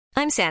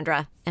I'm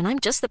Sandra, and I'm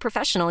just the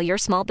professional your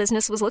small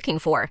business was looking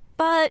for.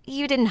 But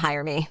you didn't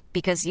hire me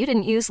because you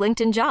didn't use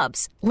LinkedIn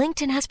Jobs.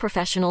 LinkedIn has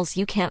professionals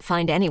you can't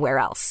find anywhere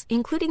else,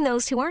 including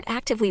those who aren't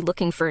actively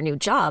looking for a new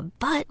job,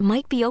 but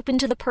might be open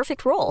to the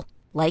perfect role,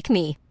 like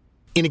me.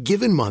 In a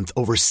given month,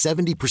 over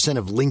 70%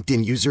 of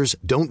LinkedIn users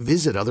don't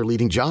visit other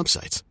leading job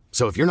sites.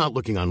 So if you're not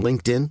looking on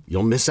LinkedIn,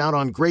 you'll miss out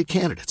on great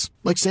candidates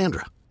like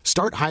Sandra.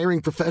 Start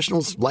hiring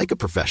professionals like a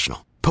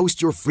professional.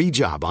 Post your free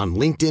job on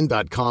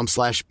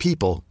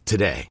linkedin.com/people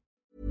today.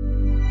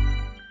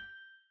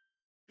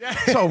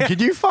 Tom, can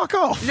you fuck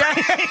off? Yeah.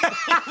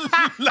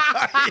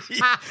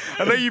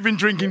 I know you've been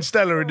drinking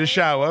Stella in the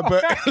shower,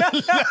 but...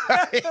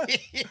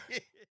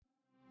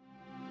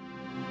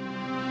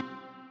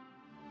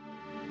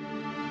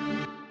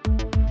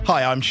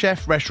 Hi, I'm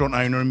chef, restaurant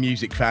owner and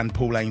music fan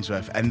Paul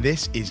Ainsworth, and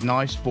this is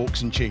Knives,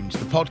 Forks and Tunes,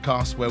 the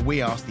podcast where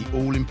we ask the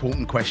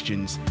all-important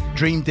questions: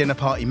 dream dinner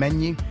party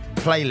menu,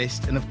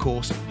 playlist, and of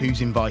course,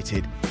 who's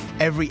invited.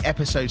 Every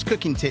episode's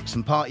cooking tips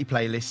and party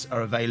playlists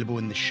are available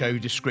in the show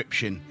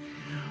description.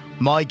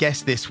 My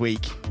guest this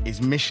week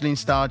is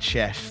Michelin-starred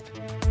chef,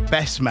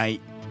 best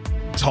mate,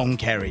 Tom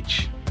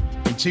Kerridge.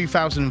 In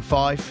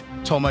 2005,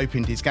 Tom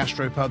opened his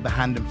gastropub, The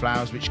Hand and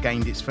Flowers, which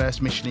gained its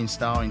first Michelin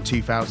star in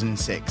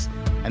 2006,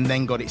 and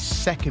then got its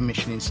second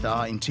Michelin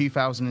star in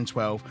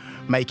 2012,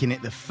 making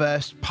it the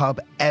first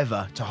pub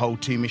ever to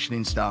hold 2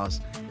 Michelin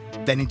stars.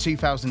 Then in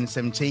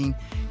 2017,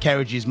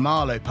 Kerridge's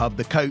Marlow pub,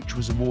 The Coach,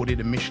 was awarded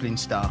a Michelin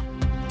star.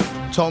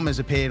 Tom has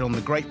appeared on The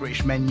Great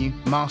British Menu,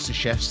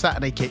 MasterChef,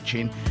 Saturday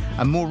Kitchen,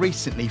 and more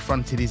recently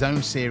fronted his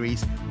own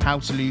series, How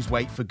to Lose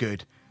Weight for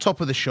Good,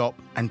 Top of the Shop,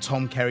 and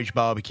Tom Kerridge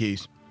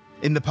Barbecues.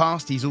 In the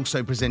past, he's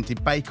also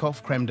presented Bake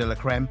Off, Creme de la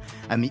Creme,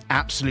 and the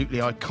absolutely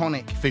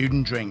iconic Food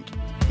and Drink.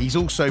 He's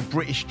also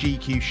British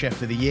GQ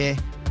Chef of the Year.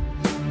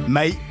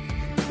 Mate,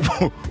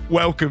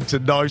 welcome to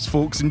Knives,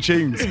 Forks and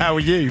Tunes. How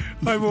are you?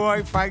 I'm all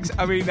right, thanks.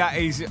 I mean, that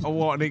is,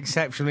 what an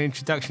exceptional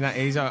introduction that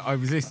is. I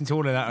was listening to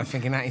all of that, I was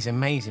thinking, that is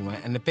amazing,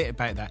 right? And the bit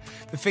about that,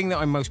 the thing that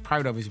I'm most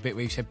proud of is a bit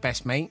where you said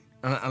best mate,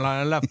 and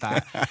I love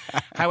that.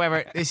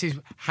 However, this is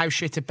how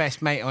shit a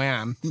best mate I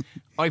am.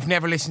 I've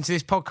never listened to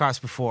this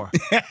podcast before.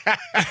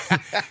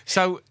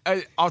 So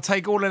I'll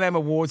take all of them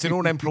awards and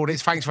all them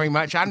plaudits, thanks very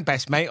much, and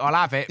best mate, I'll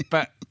have it,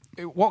 but...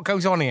 What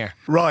goes on here?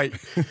 Right,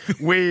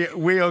 we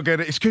are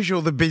gonna. It's because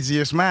you're the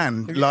busiest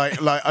man. Like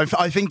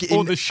I think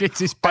all the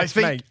shittest best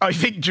mate. I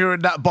think during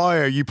that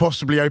bio you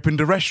possibly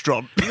opened a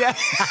restaurant. Yeah.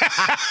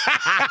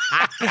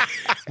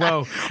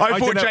 Well, I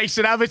thought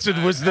Jason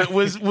Averton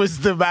was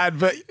the man,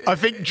 but I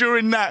think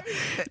during that,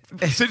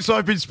 since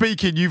I've been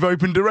speaking, you've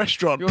opened a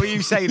restaurant. Well,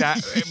 you say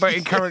that, but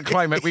in current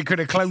climate, we could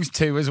have closed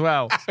 2 as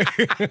well.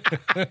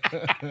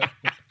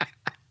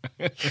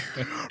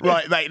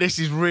 Right, mate, this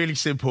is really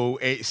simple.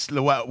 It's,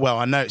 well,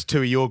 I know it's 2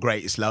 of your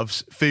greatest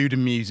loves, food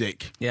and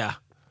music. Yeah.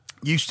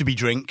 Used to be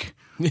drink,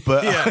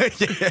 but,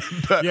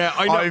 yeah,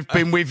 I know. I've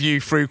been with you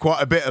through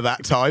quite a bit of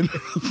that time.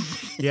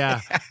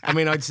 Yeah. I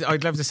mean,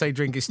 I'd love to say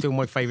drink is still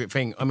my favourite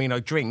thing. I mean, I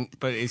drink,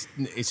 but it's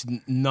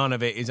none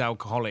of it is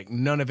alcoholic.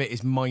 None of it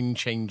is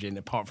mind-changing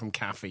apart from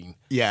caffeine.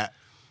 Yeah.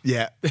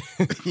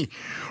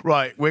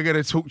 Right, we're going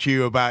to talk to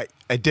you about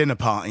a dinner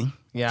party.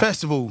 Yeah.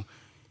 First of all,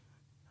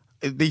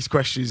 these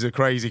questions are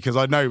crazy because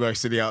I know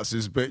most of the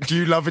answers, but do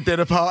you love a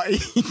dinner party?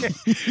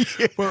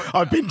 Well,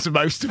 I've been to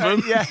most of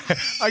them. Yeah,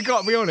 I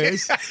got to be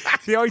honest.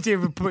 The idea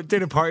of a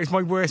dinner party is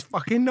my worst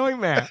fucking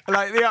nightmare.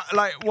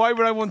 Like, why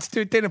would I want to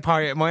do a dinner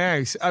party at my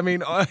house? I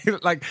mean,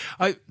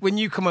 when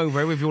you come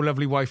over with your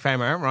lovely wife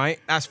Emma, right?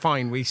 That's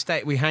fine. We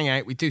stay, we hang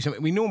out, we do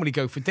something. We normally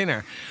go for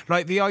dinner.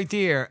 Like the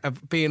idea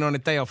of being on a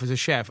day off as a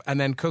chef and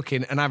then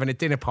cooking and having a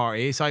dinner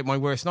party is like my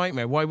worst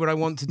nightmare. Why would I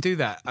want to do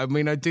that? I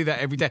mean, I do that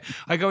every day.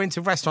 I go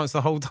into restaurants the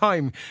whole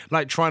time,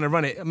 like trying to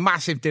run it.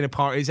 Massive dinner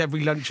parties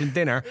every lunch and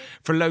dinner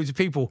for loads of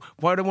people.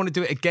 Why would I want to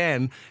do it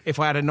again if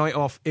I had a night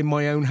off in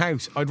my own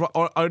house?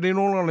 In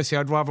all honesty,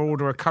 I'd rather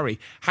order a curry.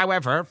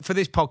 However, for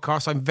this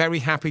podcast, I'm very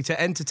happy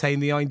to entertain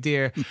the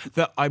idea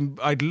that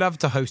I'd love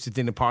to host a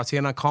dinner party,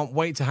 and I can't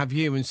wait to have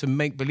you and some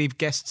make-believe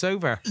guests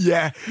over.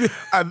 Yeah,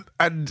 and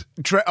I'm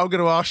going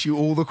to ask you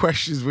all the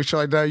questions which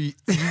I know you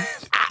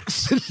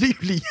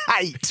absolutely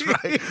hate.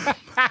 Right?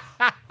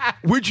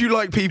 Would you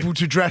like people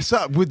to dress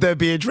up? Would there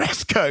be a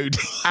dress code?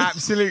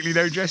 Absolutely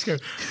no dress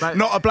code. Like,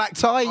 not a black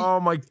tie? Oh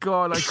my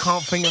God, I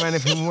can't think of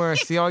anything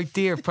worse. The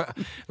idea of,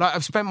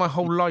 I've spent my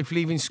whole life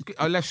leaving,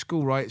 I left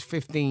school, right, at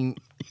 15,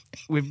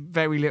 with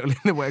very little in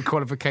the way of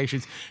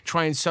qualifications,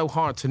 trying so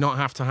hard to not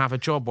have to have a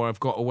job where I've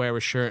got to wear a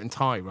shirt and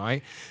tie,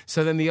 right?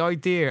 So then the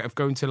idea of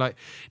going to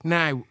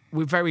now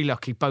we're very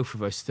lucky, both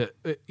of us, that,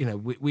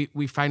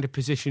 we found a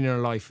position in our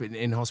life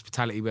in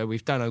hospitality where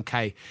we've done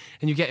okay,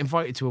 and you get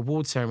invited to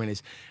award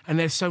ceremonies, and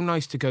they're so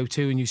nice to go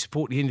to, and you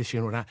support the industry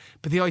and all that.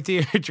 But the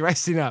idea of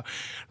dressing up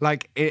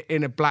like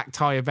in a black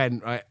tie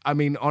event, right? I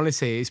mean,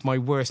 honestly, it's my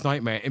worst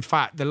nightmare. In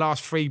fact, the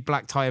last 3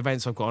 black tie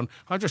events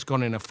I've just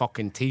gone in a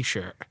fucking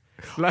T-shirt.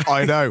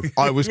 I know.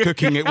 I was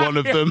cooking at one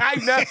of them. I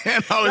know.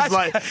 And I was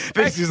like,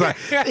 this is like,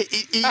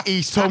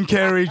 he's Tom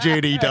Kerridge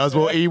and he does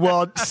what he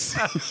wants.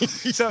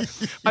 So,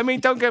 I mean,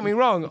 don't get me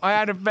wrong.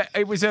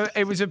 It was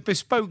a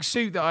bespoke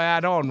suit that I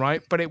had on,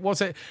 right? But it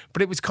was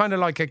kind of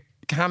like a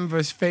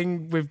canvas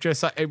thing with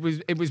just like, it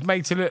was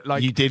made to look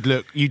like You did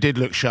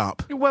look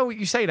sharp. Well,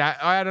 you say that.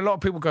 I had a lot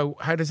of people go,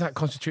 how does that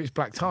constitute as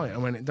black tie? I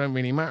went, it don't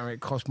really matter. It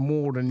costs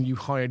more than you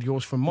hired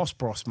yours from Moss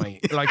Bros,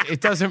 mate. Like,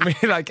 it doesn't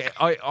really, like,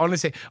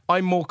 honestly,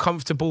 I'm more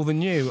comfortable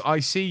than you. I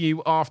see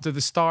you after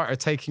the starter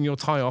taking your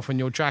tie off and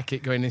your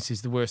jacket going, this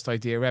is the worst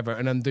idea ever,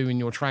 and undoing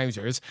your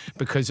trousers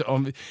because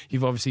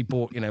you've obviously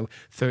bought,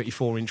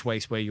 34-inch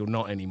waist where you're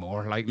not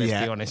anymore. Like, let's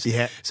be honest.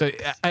 Yeah. So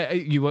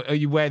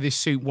you wear this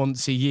suit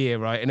once a year,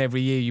 right? And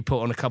every year you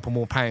put on a couple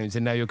more pounds,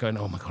 and now you're going,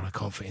 oh my God, I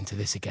can't fit into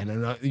this again.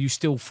 And you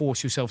still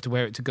force yourself to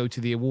wear it to go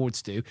to the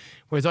awards do.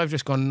 Whereas I've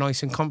just gone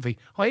nice and comfy.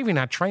 I even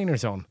had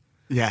trainers on.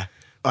 Yeah.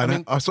 I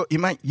know. I saw you,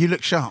 mate. You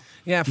look sharp.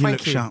 Yeah, you thank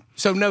look you. Sharp.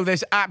 So no,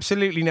 there's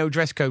absolutely no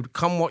dress code.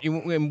 Come what you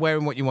want,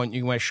 wearing what you want.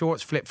 You can wear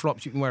shorts, flip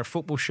flops. You can wear a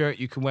football shirt.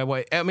 You can wear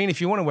what. I mean, if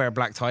you want to wear a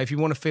black tie, if you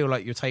want to feel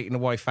like you're taking the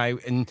wife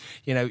out, and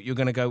you're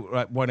going to go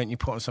right, why don't you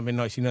put on something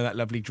nice? That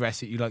lovely dress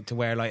that you like to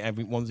wear, like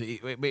everyone's.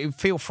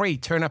 Feel free,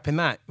 turn up in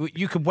that.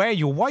 You could wear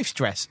your wife's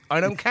dress.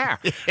 I don't care.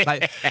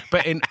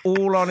 But in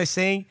all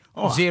honesty.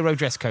 Zero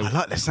dress code. I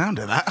like the sound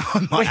of that.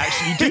 I might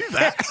actually do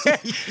that.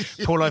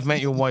 Paul, I've met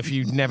your wife.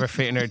 You'd never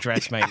fit in her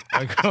dress, mate.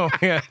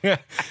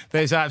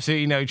 There's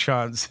absolutely no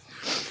chance.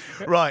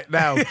 Right,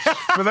 now,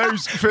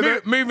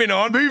 moving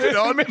on.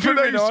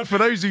 For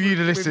those of you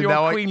to listen with your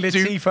now, Queen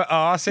Latifah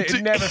arse,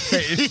 it'd never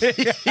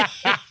fit.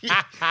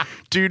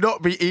 Do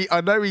not be. I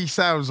know he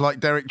sounds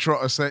like Derek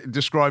Trotter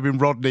describing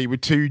Rodney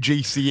with 2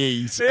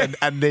 GCEs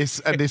and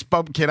this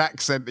bumpkin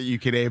accent that you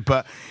can hear,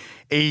 but.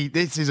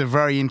 This is a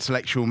very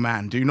intellectual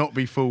man. Do not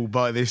be fooled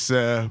by this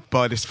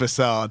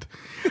facade.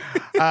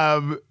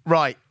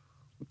 Right,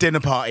 dinner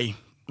party.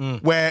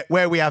 Where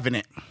are we having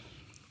it?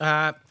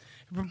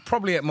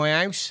 Probably at my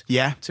house.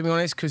 Yeah. To be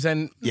honest, because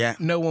then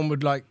no one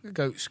would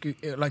go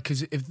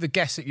because if the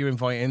guests that you're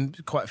inviting,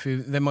 quite a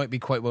few, they might be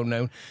quite well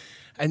known.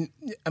 And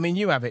I mean,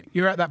 you have it.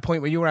 You're at that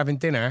point where you're having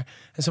dinner,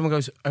 and someone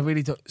goes, I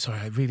really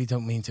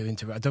don't mean to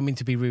interrupt. I don't mean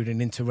to be rude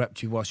and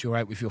interrupt you whilst you're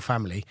out with your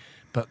family,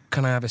 but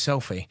can I have a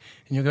selfie?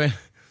 And you're going,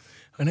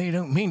 I know you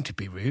don't mean to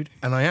be rude,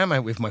 and I am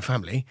out with my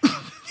family,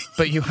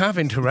 but you have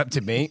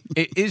interrupted me.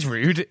 It is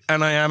rude,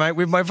 and I am out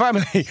with my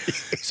family.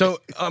 So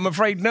I'm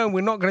afraid, no,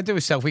 we're not going to do a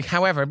selfie.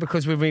 However,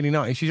 because we're really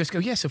nice, you just go,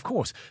 yes, of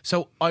course.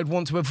 So I'd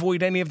want to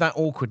avoid any of that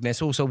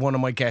awkwardness. Also, one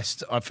of my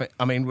guests,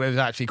 there's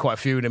actually quite a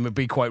few of them, would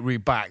be quite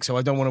rude back, so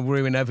I don't want to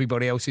ruin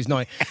everybody else's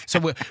night.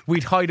 So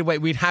we'd hide away.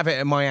 We'd have it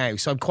at my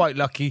house. I'm quite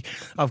lucky.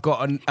 I've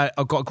got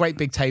a great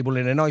big table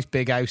in a nice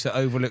big house that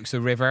overlooks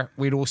the river.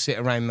 We'd all sit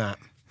around that.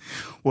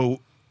 Well,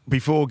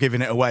 before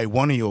giving it away,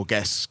 one of your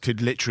guests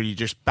could literally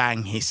just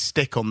bang his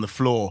stick on the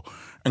floor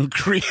and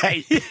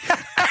create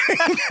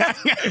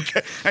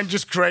and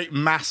just create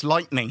mass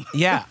lightning.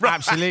 Yeah,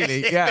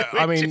 absolutely. Yeah,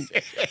 I mean,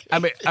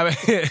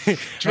 to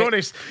be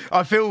honest,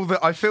 I feel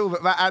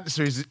that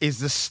answer is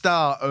the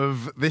start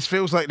of this.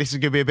 Feels like this is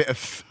going to be a bit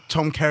of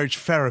Tom Kerridge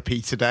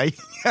therapy today.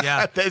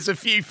 Yeah, there's a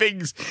few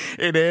things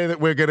in here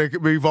that we're going to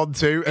move on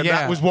to, and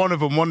that was one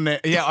of them, wasn't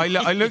it? Yeah,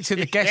 I looked at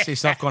the guest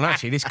list and I've gone,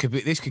 actually, this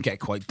could get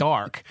quite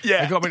dark.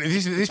 Yeah,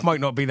 this might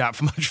not be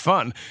that much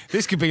fun.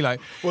 This could be like,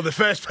 well, the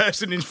first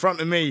person in front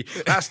of me,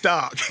 that's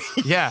dark.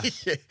 Yeah,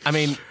 I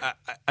mean,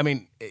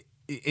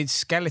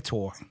 it's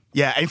Skeletor.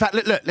 Yeah, in fact,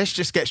 look, let's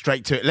just get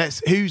straight to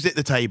it. Who's at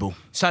the table?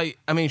 So,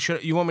 I mean,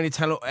 you want me to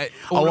tell? I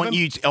want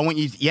you.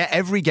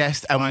 Every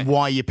guest and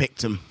why you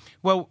picked them.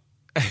 Well,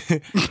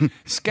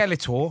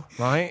 Skeletor,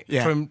 right?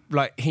 Yeah. From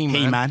like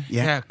He-Man. He-Man,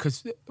 yeah.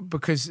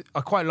 Because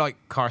I quite like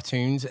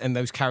cartoons and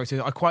those characters.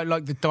 I quite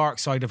like the dark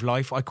side of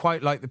life. I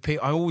quite like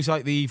I always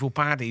like the evil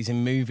baddies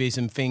in movies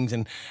and things.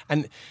 And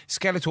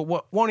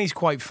Skeletor, one, he's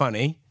quite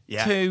funny.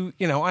 Yeah. 2,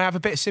 I have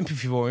a bit of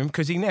sympathy for him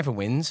because he never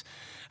wins.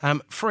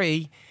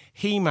 3,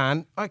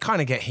 He-Man, I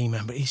kind of get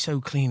He-Man, but he's so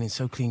clean and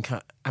so clean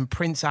cut. And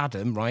Prince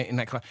Adam, right, in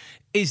that class,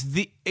 he's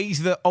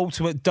the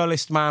ultimate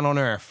dullest man on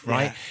earth,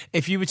 right? Yeah.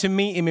 If you were to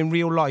meet him in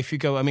real life, you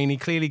go, I mean, he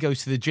clearly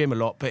goes to the gym a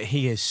lot, but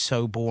he is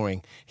so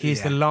boring. He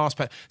is the last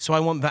person. So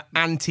I want the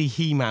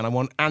anti-He-Man. I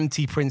want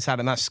anti-Prince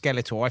Adam. That's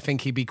Skeletor. I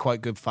think he'd be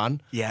quite good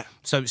fun. Yeah.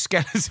 So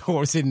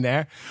Skeletor's in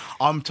there.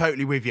 I'm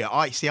totally with you.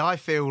 I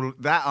feel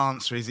that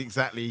answer is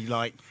exactly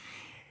like,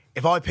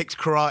 if I picked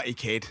Karate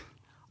Kid,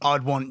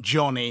 I'd want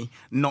Johnny,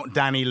 not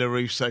Danny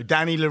LaRusso.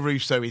 Danny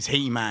LaRusso is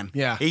He-Man.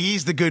 Yeah. He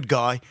is the good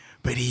guy,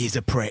 but he is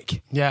a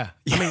prick. Yeah.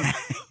 I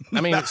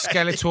mean,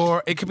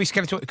 Skeletor, it could be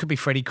Skeletor, it could be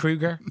Freddy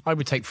Krueger. I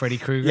would take Freddy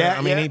Krueger. Yeah,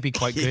 I mean, he'd be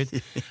quite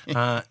good.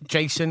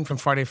 Jason from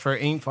Friday the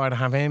 13th, I'd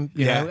have him.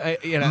 You know,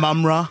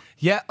 Mumra.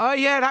 Yeah,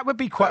 that would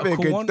be quite a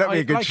cool one. That'd be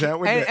a good shout,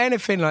 wouldn't it?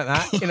 Anything like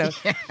that,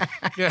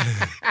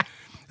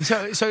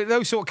 So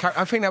those sort of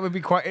characters, I think that would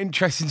be quite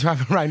interesting to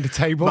have around the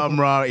table.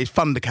 Mum-Ra is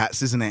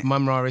Thundercats, isn't it?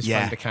 Mum-Ra is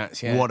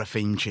Thundercats, yeah. What a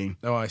theme tune.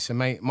 All right, so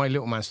my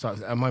little man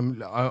starts.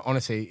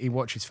 Honestly, he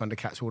watches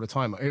Thundercats all the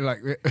time.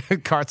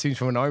 Like cartoons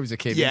from when I was a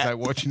kid. Yeah. He's like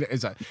watching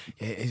it.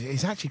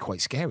 It's actually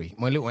quite scary.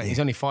 My little man, he's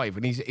only 5,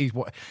 and he's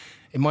what.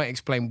 It might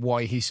explain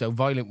why he's so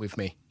violent with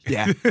me.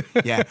 Yeah,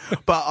 yeah.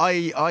 But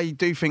I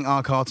do think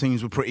our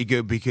cartoons were pretty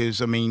good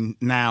because, I mean,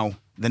 now,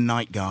 The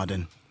Night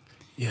Garden.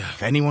 Yeah.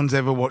 If anyone's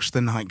ever watched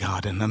The Night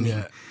Garden, I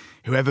mean,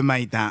 whoever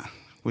made that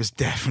was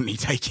definitely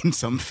taking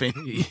something.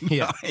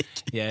 Yeah,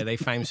 yeah. They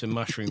found some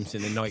mushrooms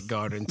in the night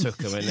garden, took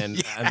them, and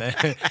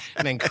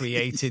then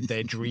created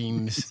their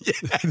dreams.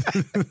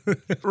 Yeah.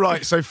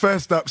 Right. So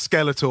first up,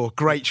 Skeletor.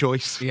 Great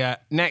choice. Yeah.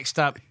 Next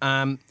up,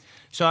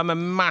 so I'm a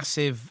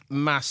massive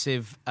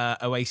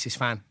Oasis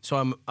fan.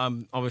 So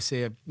I'm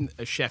obviously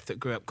a chef that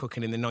grew up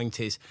cooking in the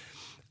 90s,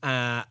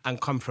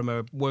 and come from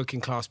a working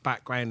class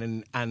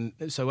background, and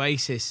so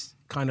Oasis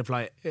kind of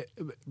like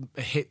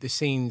hit the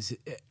scenes,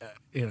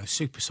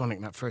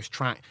 Supersonic, that first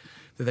track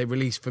that they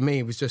released. For me,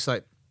 it was just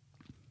like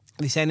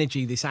this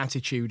energy, this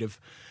attitude of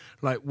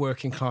like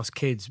working class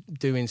kids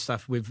doing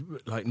stuff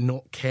with like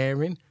not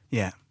caring,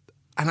 yeah,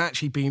 and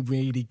actually being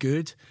really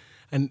good.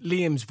 And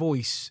Liam's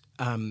voice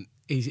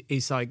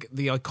is like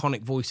the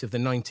iconic voice of the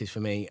 90s for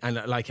me, and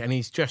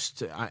he's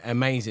just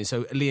amazing.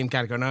 So Liam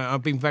Gallagher, and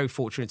I've been very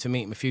fortunate to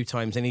meet him a few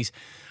times, and he's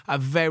a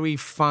very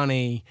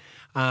funny,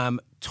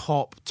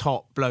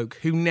 top bloke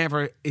who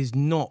never is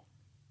not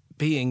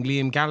being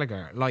Liam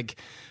Gallagher. Like,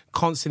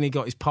 constantly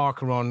got his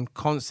Parker on,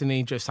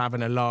 constantly just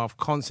having a laugh,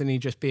 constantly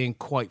just being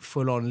quite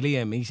full on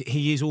Liam.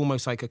 He is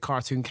almost like a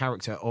cartoon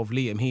character of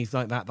Liam. He's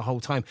like that the whole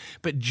time,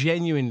 but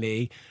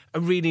genuinely a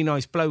really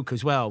nice bloke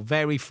as well.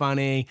 Very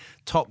funny,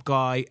 top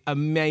guy,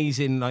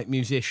 amazing like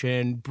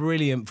musician,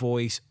 brilliant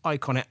voice,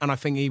 iconic, and I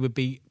think he would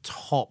be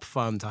top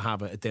fun to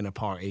have at a dinner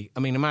party. I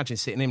mean, imagine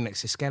sitting him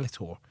next to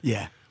Skeletor.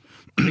 Yeah,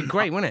 it'd be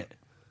great, wouldn't it?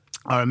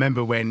 I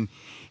remember when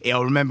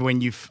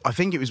I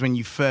think it was when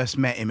you first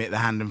met him at the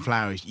Hand and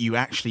Flowers, you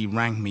actually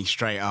rang me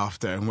straight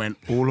after and went,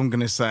 all I'm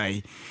going to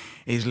say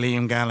is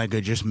Liam Gallagher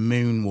just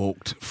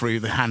moonwalked through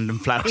the Hand and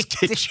Flowers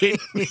kitchen.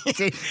 He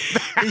did.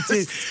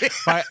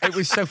 Right, it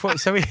was so funny.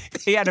 So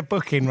he had a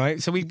booking,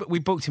 right? So we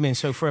booked him in.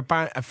 So for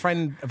a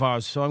friend of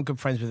ours, so I'm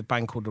good friends with a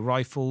band called The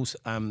Rifles.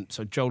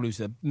 So Joel, who's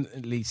the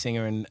lead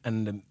singer and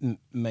the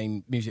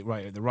main music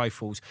writer at The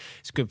Rifles,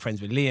 is good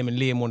friends with Liam, and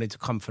Liam wanted to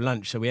come for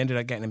lunch. So we ended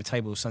up getting him a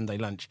table Sunday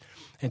lunch.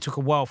 And it took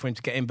a while for him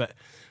to get in, but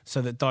so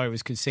that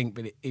diaries could sync.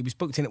 But he was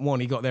booked in at 1.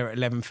 He got there at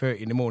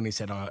 11:30 in the morning. He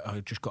said,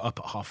 I just got up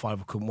at 5:30.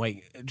 I couldn't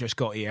wait. Just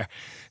got here.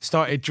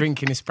 Started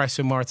drinking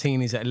espresso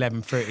martinis at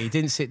 11:30. He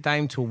didn't sit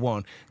down till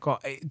 1.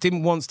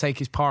 Didn't once take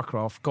his Parker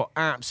off. Got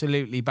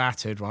absolutely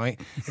battered, right?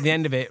 At the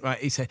end of it, right,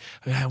 he said,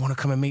 I want to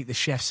come and meet the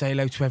chef, say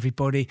hello to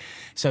everybody.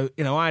 So,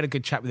 I had a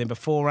good chat with him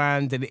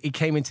beforehand, and he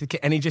came into the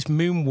kitchen and he just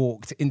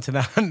moonwalked into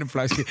the Hand and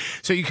Flowers.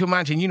 So you can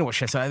imagine, what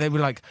chefs are. They were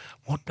like,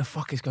 what the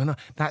fuck is going on?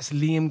 That's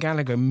Liam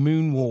Gallagher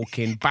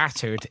moonwalking,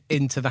 battered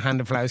into the Hand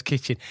and Flowers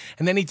kitchen.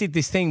 And then he did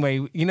this thing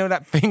where,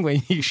 that thing where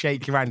you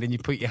shake your hand and you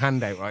put your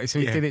hand out, right? So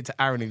he did it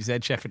to Aaron, who was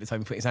head chef at the time.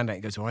 He put his hand out.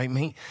 He goes, all right,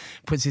 mate.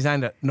 Puts his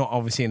hand out, not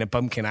obviously in a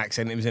bumpkin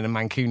accent, it was in a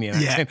Mancunian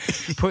accent.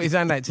 He put his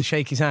hand out to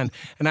shake his hand,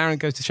 and Aaron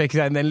goes to shake his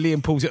hand, and then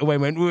Liam pulls it away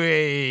and went,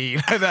 wee,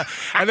 like that.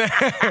 And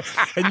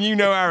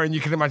Aaron, you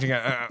can imagine,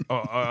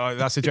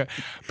 that's a joke.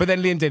 But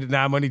then Liam did it.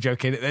 I'm only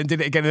joking. Then did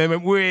it again, and then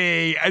went,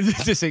 wee. And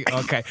just think,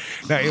 okay,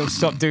 no, he'll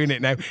stop doing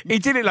it now. He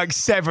did it like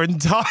 7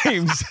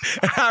 times.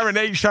 And Aaron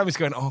each time was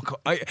going, oh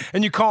God.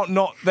 And you can't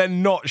not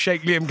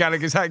shake Liam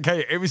Gallagher's hand, can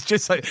you? It was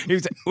just like, he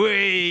was like,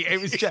 wee.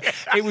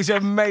 It was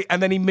amazing.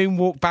 And then he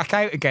moonwalked back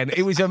out again.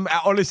 It was,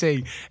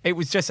 honestly, it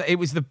was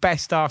the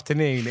best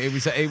afternoon.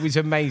 It was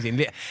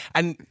amazing.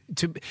 And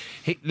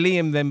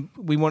Liam, then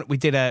we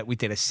did a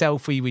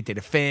selfie, we did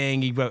a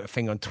thing. He wrote a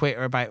thing on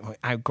Twitter about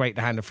how great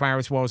the Hand of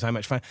Flowers was, how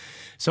much fun.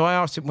 So I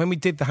asked him, when we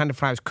did the Hand of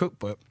Flowers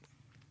cookbook,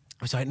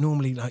 I was like,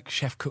 normally like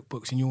chef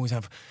cookbooks, and you always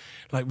have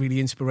like really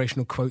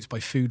inspirational quotes by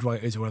food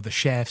writers or other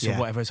chefs or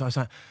whatever. So I was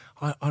like,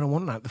 I don't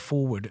want that, the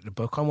forward at the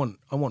book. I want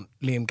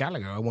Liam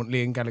Gallagher. I want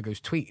Liam Gallagher's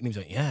tweet. And he was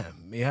like,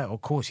 yeah,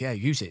 of course, yeah,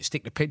 use it.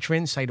 Stick the picture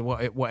in, say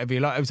whatever you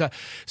like. It was like,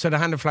 so the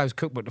Hand of Flowers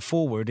cookbook, the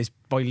forward is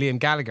by Liam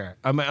Gallagher.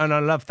 And I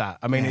love that.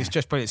 I mean, it's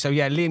just brilliant. So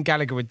yeah, Liam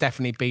Gallagher would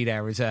definitely be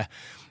there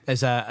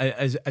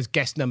as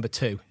guest number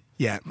 2.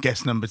 Yeah,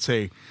 guest number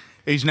 2.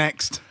 Who's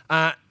next?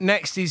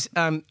 Next is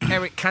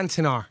Eric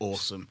Cantona.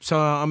 Awesome. So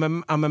I'm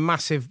a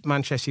massive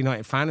Manchester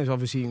United fan, as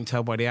obviously you can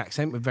tell by the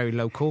accent. We're very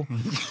local.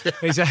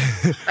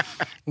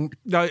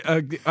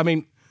 I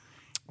mean,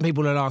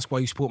 people will ask why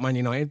you support Man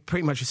United.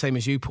 Pretty much the same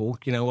as you, Paul.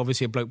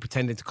 Obviously a bloke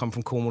pretending to come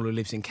from Cornwall who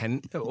lives in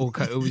Kent or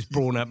who was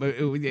born up,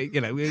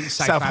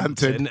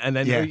 Southampton. And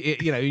then,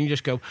 you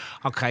just go,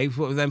 okay,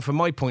 well, then from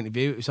my point of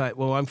view, it's like,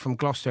 well, I'm from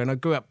Gloucester and I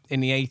grew up in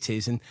the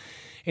 80s, and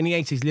in the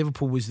 80s,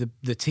 Liverpool was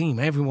the team.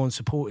 Everyone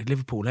supported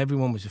Liverpool.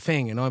 Everyone was a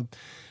thing. And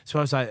So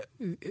I was like,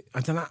 I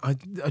don't know.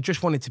 I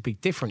just wanted to be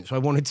different. So I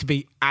wanted to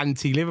be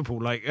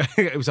anti-Liverpool. Like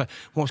it was like,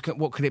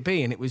 what could it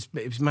be? And it was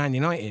Man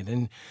United.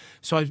 And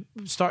so I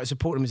started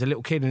supporting them as a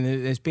little kid, and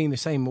it's been the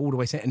same all the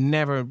way since. And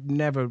never,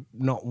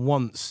 not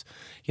once,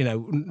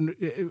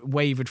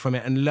 wavered from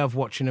it. And love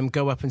watching them,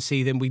 go up and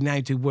see them. We now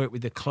do work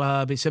with the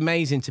club. It's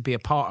amazing to be a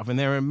part of, and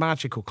they're a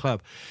magical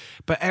club.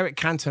 But Eric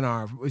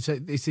Cantona is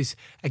this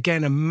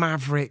again a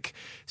maverick,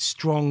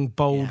 strong,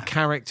 bold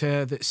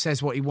character that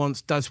says what he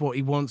wants, does what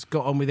he wants,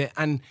 got on with it,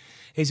 and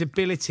his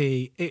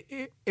ability,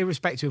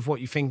 irrespective of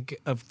what you think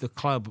of the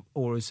club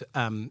or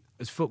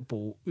as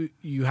football,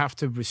 you have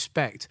to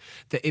respect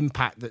the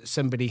impact that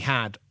somebody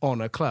had on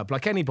a club.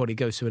 Like anybody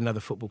goes to another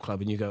football club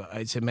and you go,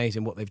 it's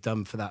amazing what they've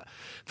done for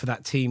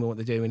that team or what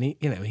they're doing.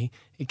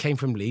 He came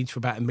from Leeds for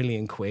about £1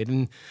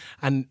 million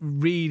and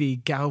really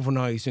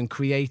galvanised and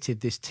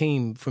created this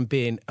team from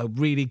being a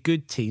really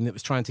good team that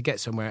was trying to get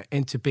somewhere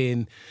into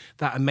being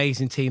that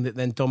amazing team that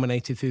then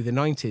dominated through the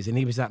 90s. And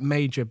he was that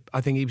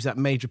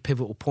major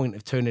pivotal point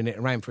of turning it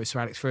around for Sir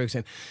Alex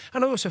Ferguson.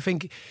 And I also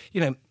think,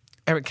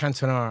 Eric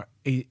Cantona,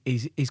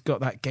 he's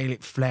got that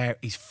Gaelic flair.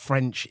 He's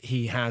French.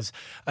 He has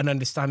an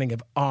understanding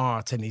of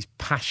art, and he's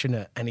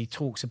passionate, and he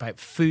talks about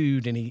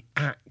food, and he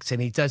acts,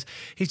 and he's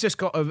just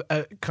got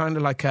a kind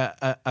of like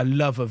a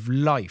love of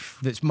life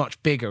that's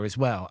much bigger as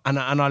well. And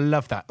I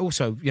love that.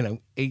 Also,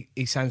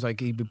 he sounds like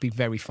he would be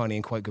very funny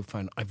and quite good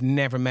fun. I've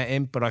never met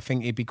him, but I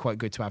think he'd be quite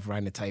good to have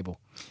around the table.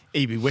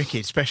 He'd be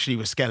wicked, especially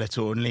with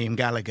Skeletor and Liam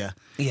Gallagher.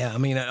 Yeah, I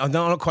mean, I'm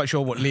not quite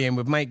sure what Liam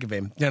would make of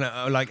him.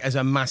 Like as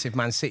a massive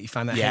Man City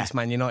fan that hates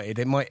Man United,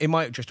 it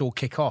might just all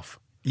kick off.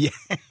 Yeah.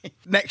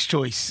 Next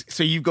choice.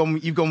 So you've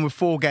gone with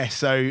 4 guests.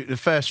 So the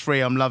first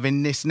 3 I'm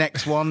loving. This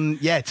next one,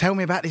 tell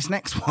me about this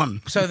next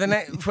one. So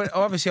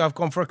obviously I've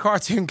gone for a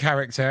cartoon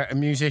character, a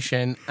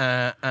musician,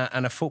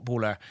 and a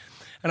footballer.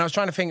 And I was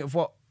trying to think of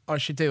what I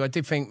should do. I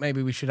did think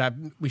maybe we should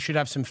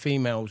have some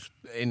females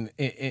in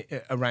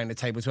around the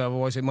table as well.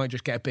 Otherwise, it might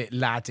just get a bit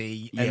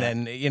laddie. And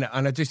then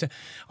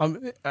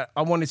and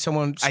I wanted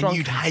someone strong. And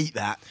you'd hate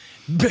that.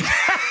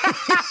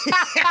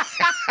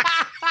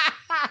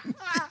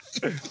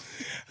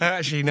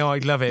 Actually, no,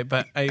 I'd love it,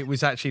 but it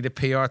was actually the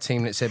PR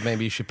team that said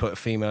maybe you should put a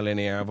female in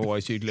here,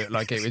 otherwise you'd look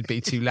like it would be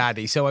too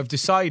laddie. So I've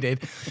decided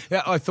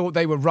that I thought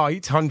they were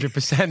right,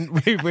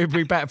 100%.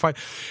 we better find,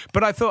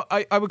 but I thought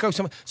I would go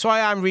somewhere. So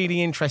I am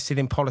really interested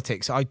in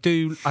politics. I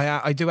do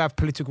have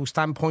political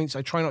standpoints.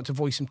 I try not to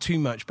voice them too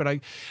much, but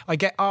I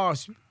get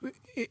asked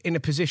in a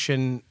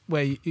position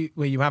where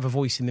you have a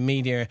voice in the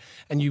media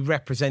and you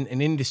represent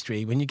an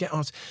industry. When you get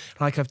asked,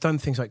 like I've done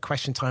things like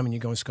Question Time, and you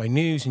go on Sky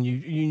News and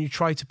you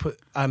try to put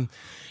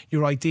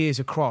your ideas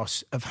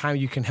across of how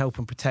you can help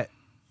and protect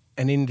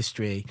an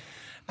industry.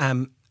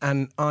 And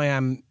I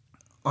am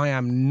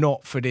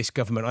not for this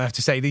government. I have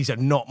to say, these are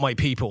not my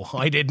people.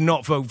 I did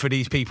not vote for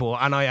these people,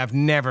 and I have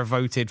never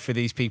voted for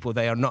these people.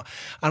 They are not.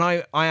 And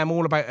I am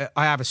all about.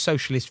 I have a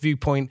socialist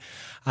viewpoint,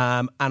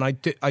 and I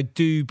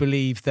do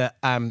believe that.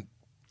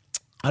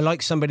 I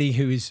like somebody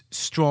who is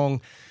strong,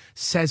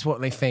 says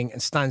what they think,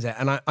 and stands there.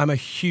 And I'm a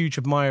huge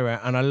admirer,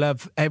 and I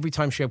love every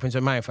time she opens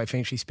her mouth. I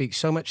think she speaks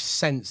so much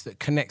sense that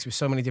connects with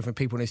so many different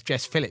people. And it's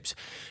Jess Phillips,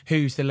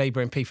 who's the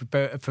Labour MP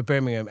for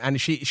Birmingham, and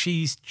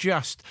she's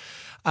just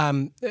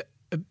a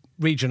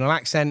regional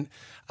accent,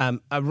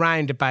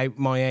 around about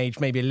my age,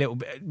 maybe a little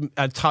bit,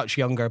 a touch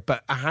younger,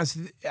 but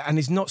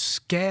is not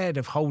scared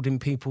of holding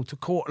people to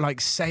court,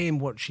 like saying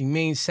what she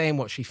means, saying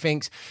what she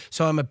thinks.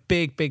 So I'm a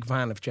big, big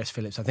fan of Jess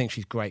Phillips. I think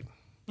she's great.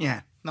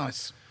 Yeah,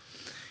 nice.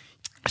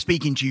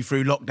 Speaking to you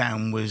through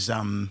lockdown was,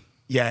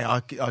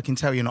 I can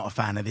tell you're not a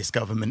fan of this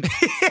government.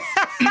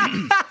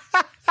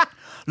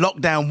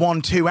 Lockdown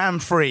 1, 2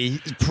 and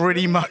 3 is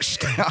pretty much...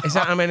 Is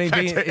that how many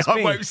it's been?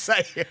 I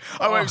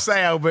won't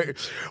say,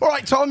 Albert. All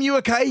right, Tom, you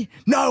okay?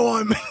 No,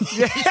 I'm...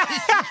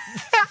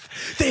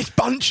 This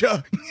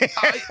buncher.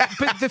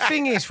 But the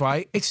thing is,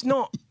 right, it's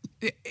not...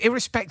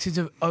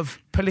 Irrespective of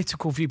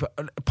political view, but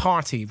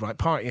party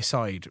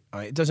aside,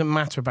 right, it doesn't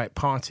matter about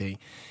party.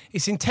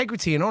 It's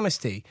integrity and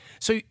honesty.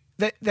 So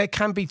there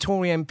can be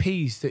Tory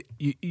MPs that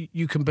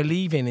you can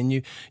believe in, and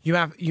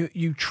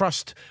you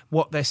trust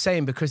what they're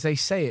saying because they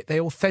say it.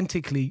 They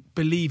authentically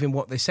believe in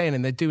what they're saying,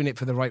 and they're doing it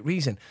for the right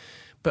reason.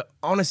 But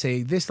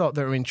honestly, this lot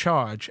that are in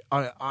charge,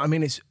 I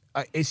mean,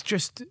 it's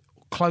just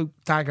cloak,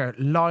 dagger,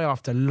 lie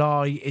after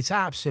lie. It's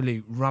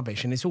absolute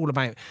rubbish, and it's all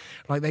about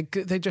like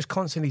they're just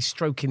constantly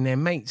stroking their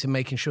mates and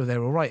making sure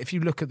they're all right. If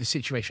you look at the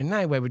situation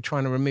now, where we're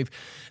trying to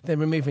they're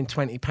removing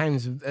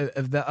 £20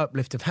 of the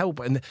uplift of help,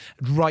 and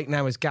right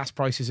now as gas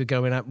prices are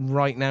going up,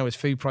 right now as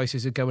food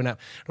prices are going up,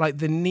 like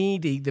the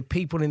needy, the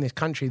people in this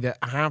country that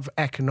have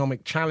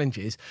economic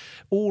challenges,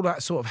 all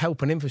that sort of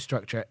help and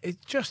infrastructure,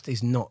 it just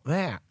is not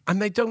there.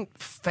 And they don't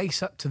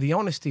face up to the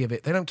honesty of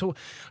it. They don't talk,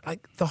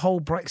 like the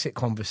whole Brexit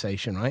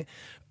conversation, right?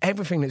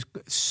 Everything that's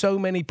so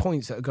many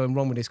points that are going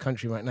wrong with this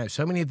country right now,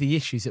 so many of the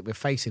issues that we're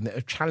facing that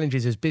are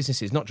challenges as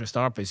businesses, not just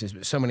our business,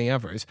 but so many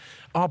others,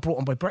 are brought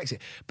on by Brexit.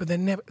 But they're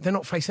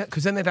not facing that,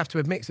 because then they'd have to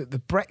admit that the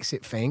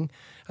Brexit thing,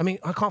 I mean,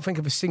 I can't think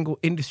of a single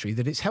industry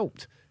that it's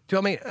helped. Do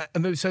you know what I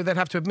mean? So they'd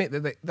have to admit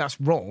that that's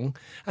wrong,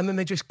 and then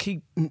they just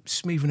keep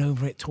smoothing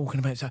over it, talking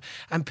about stuff.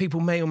 And people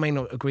may or may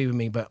not agree with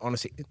me, but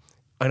honestly,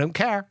 I don't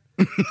care.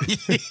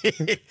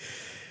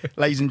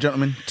 Ladies and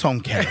gentlemen,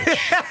 Tom Kerridge.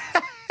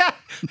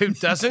 Who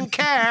doesn't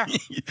care?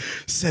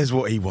 Says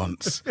what he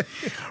wants.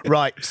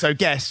 Right, so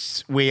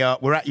guests,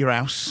 we're at your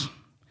house,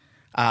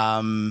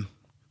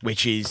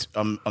 which is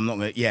I'm not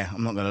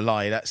gonna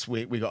lie.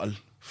 We got a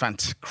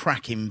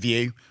cracking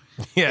view.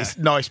 Yeah. It's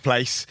a nice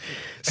place.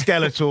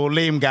 Skeletor,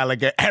 Liam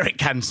Gallagher, Eric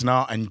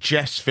Cantona, and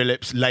Jess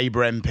Phillips,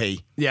 Labour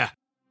MP. Yeah.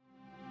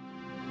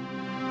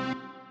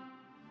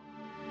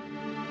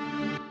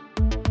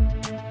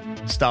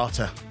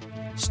 Starter.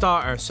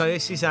 So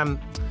this is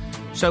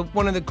so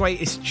one of the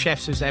greatest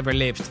chefs who's ever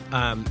lived,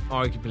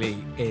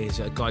 arguably, is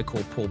a guy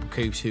called Paul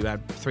Bocuse, who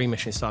had 3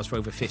 Michelin stars for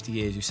over 50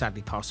 years, who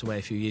sadly passed away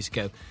a few years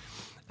ago.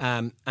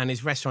 And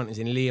his restaurant is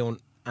in Lyon,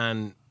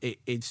 and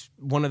it's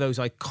one of those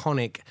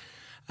iconic,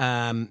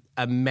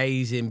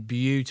 amazing,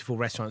 beautiful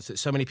restaurants that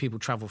so many people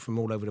travel from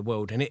all over the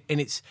world. And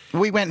it's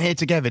we went here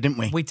together, didn't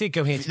we? We did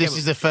go here together. This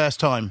is the first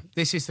time.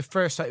 This is the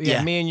first time.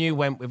 Yeah, me and you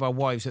went with our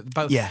wives.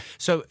 Both. Yeah.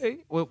 So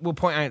we'll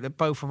point out that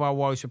both of our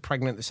wives were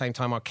pregnant at the same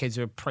time. Our kids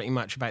are pretty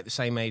much about the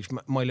same age.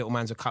 My little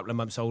man's a couple of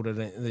months older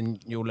than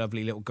your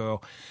lovely little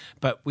girl.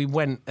 But we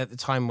went at the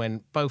time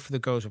when both of the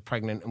girls were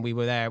pregnant, and we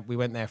were there. We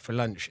went there for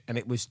lunch, and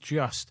it was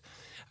just...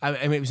 I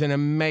mean, it was an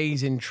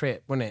amazing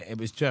trip, wasn't it? It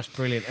was just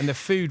brilliant, and the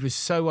food was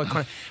so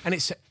iconic. And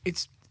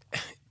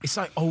it's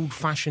like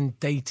old-fashioned,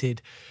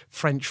 dated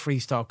French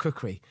freestyle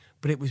cookery,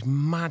 but it was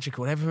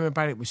magical. Everything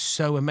about it was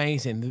so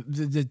amazing.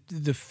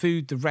 The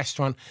food, the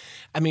restaurant.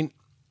 I mean,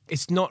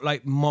 it's not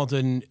like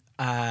modern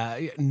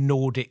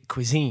Nordic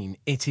cuisine.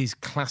 It is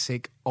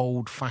classic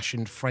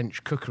old-fashioned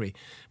French cookery,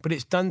 but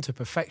it's done to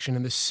perfection,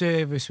 and the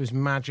service was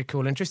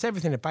magical, and just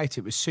everything about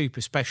it was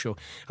super special.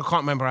 I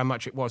can't remember how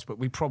much it was, but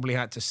we probably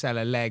had to sell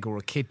a leg or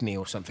a kidney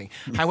or something.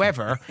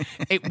 However,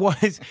 it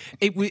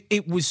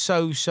was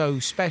so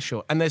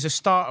special. And there's a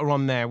starter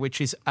on there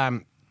which is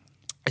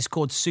it's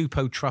called Soupe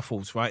aux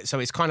truffles, right? So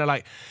it's kind of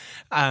like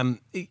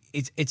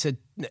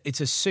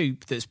it's a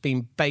soup that's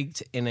been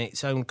baked in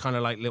its own kind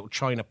of like little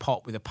china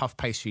pot with a puff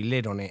pastry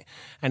lid on it.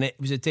 And it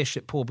was a dish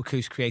that Paul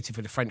Bocuse created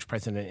for the French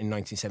president in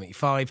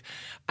 1975.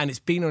 And it's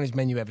been on his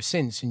menu ever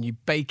since. And you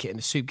bake it and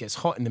the soup gets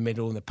hot in the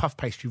middle and the puff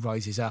pastry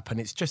rises up. And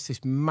it's just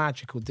this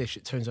magical dish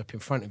that turns up in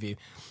front of you.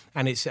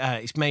 And it's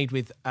made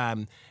with,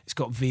 it's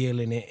got veal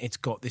in it. It's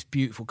got this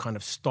beautiful kind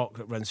of stock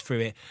that runs through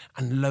it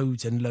and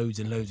loads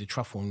of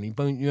truffle. And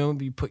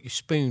you put your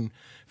spoon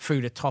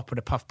through the top of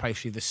the puff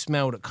pastry, the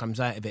smell that comes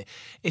out of it.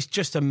 It's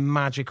just a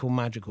magical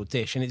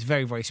dish, and it's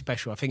very, very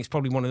special. I think it's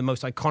probably one of the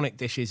most iconic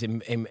dishes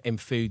in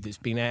food that's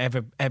been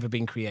ever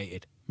been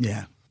created.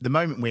 Yeah. The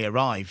moment we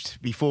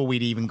arrived, before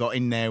we'd even got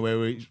in there, where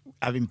we were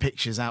having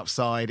pictures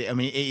outside, I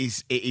mean, it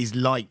is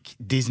like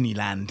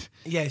Disneyland.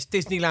 Yeah, it's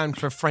Disneyland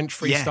for French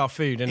freestyle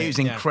food, isn't it? It was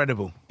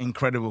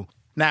incredible.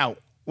 Now,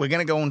 we're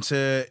going to go on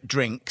to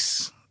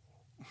drinks.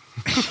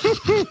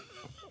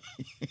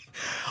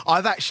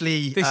 I've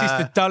actually... This is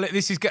the dullest...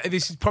 This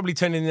is probably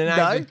turning into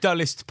the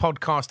dullest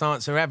podcast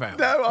answer ever.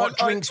 No, what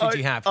drinks would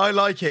you have? I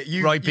like it.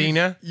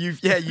 Ribena?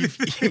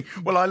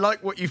 Well, I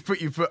like what you've put.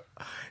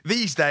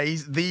 These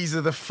days, these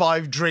are the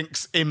 5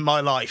 drinks in my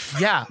life.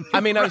 Yeah.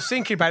 I mean, I was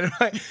thinking about it.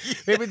 Right?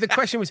 The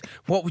question was,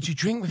 what would you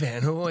drink with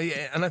it?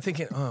 And I'm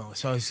thinking,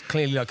 so it's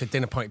clearly like a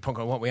dinner party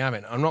podcast, what we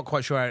having. I'm not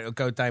quite sure how it'll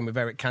go down with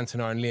Eric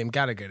Cantona and Liam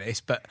Gallagher,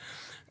 this, but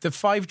the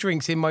 5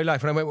 drinks in my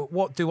life. And I went, well,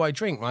 what do I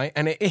drink, right?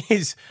 And it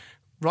is...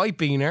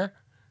 Ribena,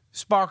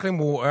 sparkling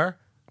water,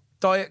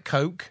 Diet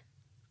Coke,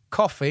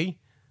 coffee,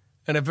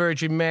 and a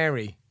Virgin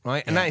Mary,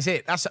 right? And that is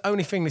it. That's the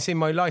only thing that's in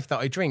my life that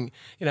I drink.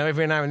 You know,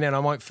 every now and then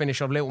I might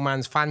finish off little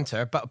man's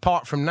Fanta, but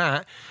apart from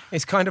that,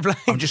 it's kind of like...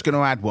 I'm just going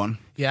to add one.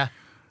 Yeah.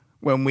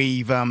 When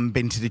we've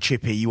been to the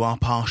Chippy, you are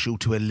partial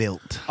to a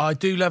lilt. I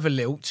do love a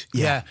lilt.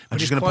 Yeah. I'm But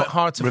just it's going quite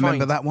hard to remember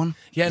find. that one?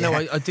 Yeah, no,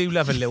 I do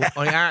love a lilt.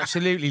 I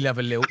absolutely love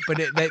a lilt, but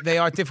they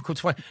are difficult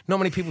to find. Not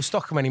many people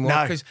stock them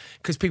anymore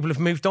because people have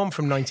moved on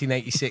from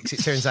 1986, it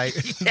turns out.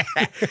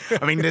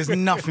 I mean, there's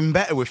nothing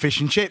better with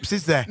fish and chips,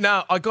 is there?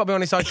 No, I got to be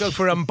honest, I'd go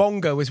for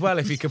Umbongo as well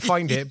if you could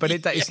find it, but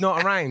it's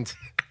not around.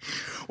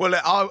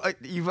 Well,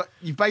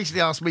 you've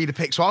basically asked me to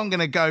pick, so I'm going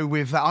to go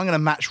with that. I'm going to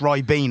match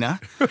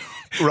Ribena,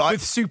 right?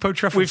 With Soupe aux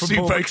truffles. With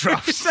Soupe aux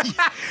truffles,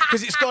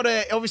 because it's got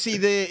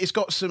it's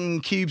got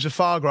some cubes of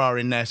foie gras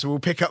in there, so we'll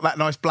pick up that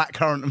nice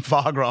blackcurrant and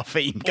foie gras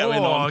theme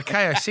going on.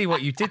 Okay, I see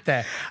what you did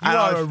there. You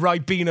are a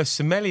Ribena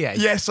sommelier.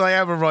 Yes, I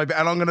am a Ribena,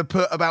 and I'm going to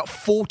put about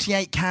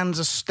 48 cans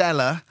of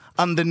Stella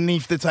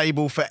underneath the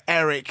table for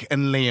Eric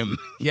and Liam.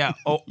 Yeah,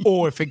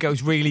 or if it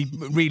goes really,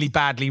 really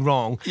badly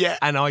wrong,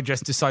 and I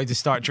just decide to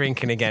start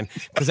drinking again.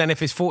 Because then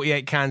if it's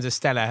 48 cans of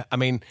Stella, I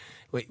mean,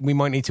 we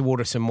might need to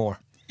order some more.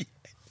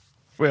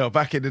 Well,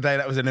 back in the day,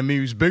 that was an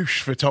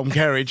amuse-bouche for Tom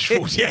Kerridge,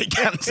 48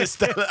 cans of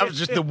Stella. That was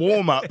just the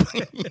warm-up.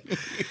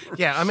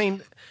 Yeah, I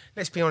mean,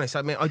 let's be honest.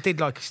 I mean, I did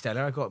like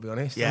Stella. I got to be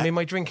honest. Yeah. I mean,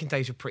 my drinking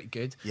days were pretty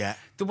good. Yeah.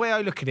 The way I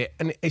look at it,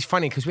 and it's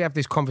funny because we have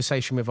this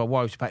conversation with our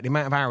wives about the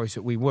amount of hours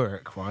that we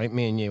work. Right,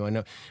 me and you. I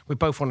know we're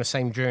both on the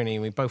same journey,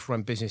 and we both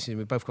run businesses, and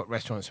we both got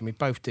restaurants, and we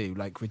both do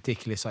like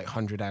ridiculous, like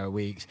 100-hour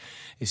weeks.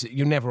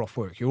 You're never off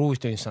work. You're always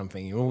doing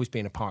something. You're always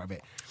being a part of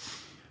it,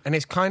 and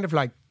it's kind of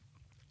like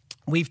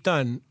we've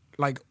done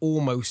like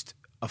almost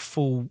a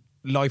full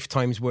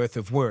lifetime's worth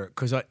of work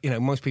because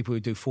most people who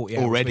do 40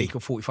 hours Already. a week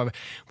or 45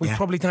 we've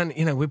probably done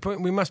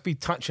we must be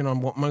touching on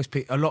what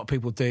a lot of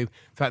people do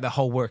throughout their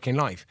whole working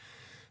life.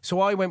 So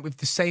I went with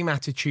the same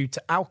attitude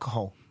to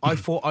alcohol. I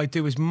thought I'd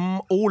do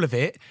all of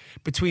it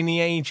between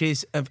the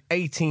ages of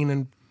 18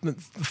 and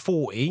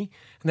 40,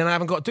 and then I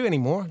haven't got to do any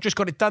more. Just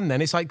got it done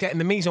then. It's like getting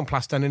the mise en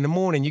place done in the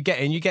morning. You get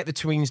in, you get the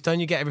tweens done,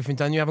 you get everything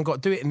done. You haven't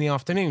got to do it in the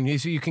afternoon,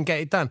 so you can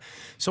get it done.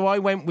 So I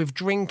went with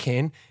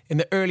drinking in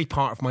the early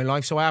part of my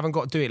life, so I haven't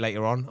got to do it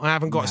later on. I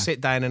haven't got to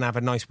sit down and have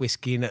a nice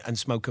whiskey and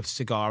smoke a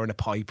cigar and a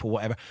pipe or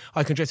whatever.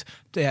 I can just...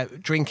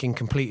 drinking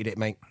completed it,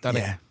 mate. Done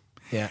it.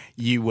 Yeah.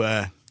 You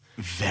were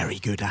very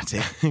good at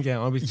it.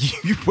 Yeah, I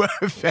was... You were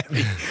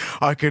very...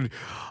 I can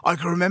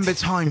remember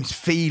times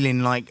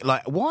feeling like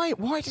why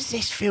does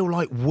this feel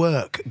like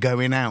work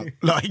going out?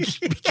 Like,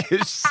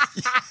 because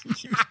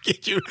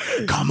you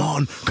come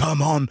on,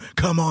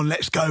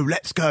 let's go.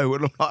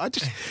 And I'm like,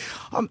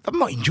 I'm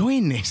not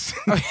enjoying this.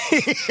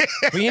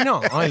 Well, you're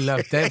not. I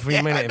loved every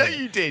minute of I it. know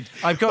you did.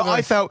 I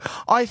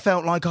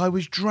felt like I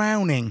was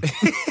drowning.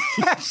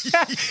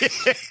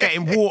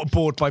 Getting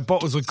waterboarded by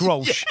bottles of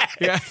Grolsch.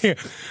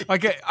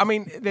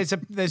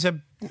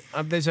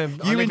 There's a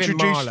You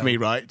introduced me,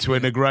 right, to a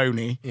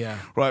Negroni. Yeah.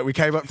 Right, we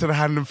came up to the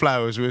Hand and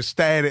Flowers. We were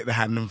staring at the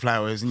Hand and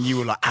Flowers, and you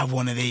were like, have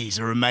one of these,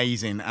 they're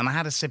amazing. And I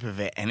had a sip of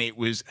it, and it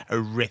was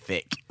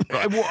horrific.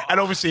 Right? And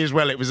obviously, as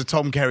well, it was a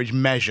Tom Kerridge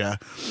measure.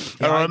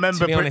 Yeah, and I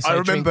remember... To be honest,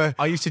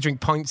 I used to drink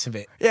pints of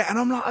it. Yeah, and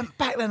I'm like,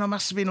 back then I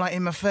must have been like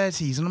in my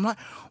 30s, and I'm like,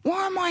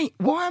 why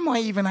am I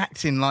even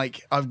acting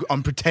like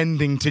I'm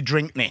pretending to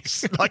drink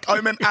this? Like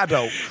I'm an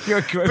adult.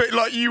 But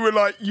like you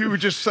were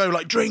just so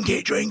like, drink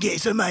it,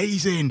 it's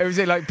amazing. It was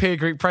like peer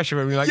group pressure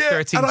when we were like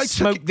 13.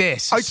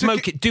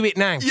 Smoke do it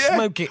now. Yeah,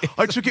 smoke it.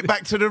 I took it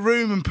back to the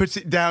room and put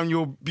it down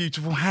your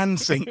beautiful hand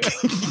sink.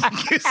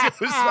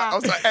 I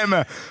was like,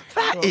 Emma,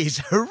 that is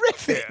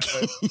horrific.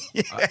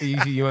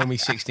 Usually you owe me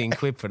 16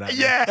 quid for that.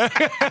 Yeah.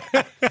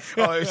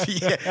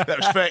 That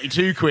was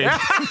 32 quid.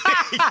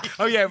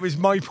 Oh yeah, it was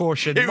my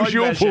portion. It was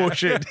your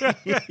portion.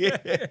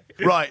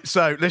 Right,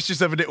 so let's just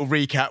have a little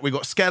recap. We've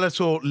got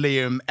Skeletor,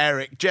 Liam,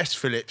 Eric, Jess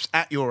Phillips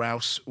at your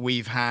house.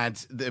 We've had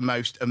the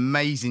most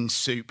amazing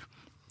soup,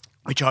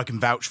 which I can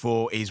vouch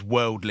for is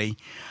worldly.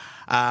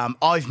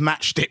 I've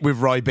matched it with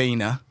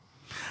Ribena.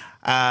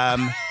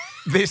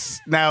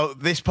 This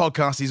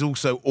podcast is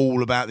also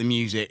all about the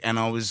music, and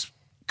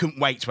couldn't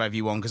wait to have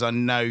you on because I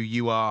know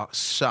you are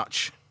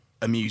such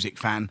a music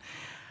fan.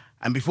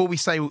 And before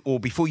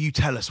you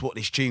tell us what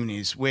this tune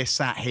is, we're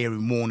sat here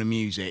in Warner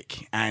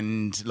Music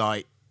and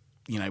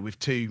with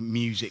two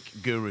music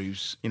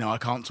gurus. I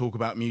can't talk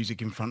about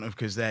music in front of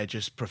because they're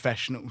just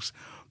professionals,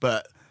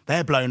 but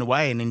they're blown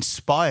away and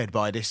inspired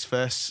by this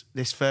first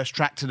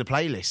track to the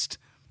playlist.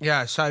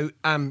 Yeah, so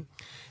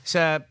it's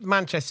a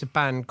Manchester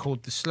band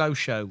called The Slow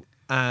Show,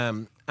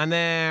 and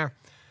they're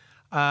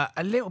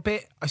a little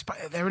bit.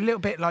 They're a little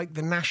bit like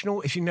The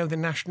National. If you know The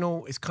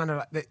National, it's kind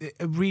of like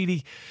a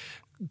really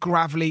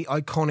gravelly,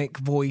 iconic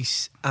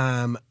voice,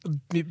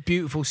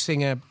 beautiful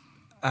singer,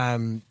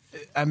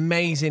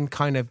 amazing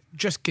kind of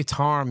just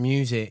guitar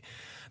music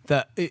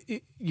that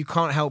you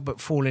can't help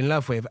but fall in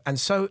love with. And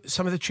so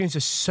some of the tunes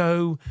are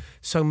so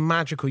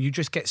magical. You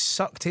just get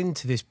sucked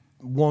into this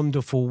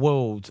wonderful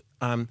world.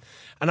 And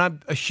I'm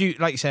a huge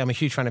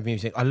fan of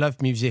music. I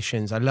love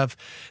musicians. I love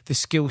the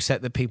skill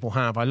set that people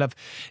have. I love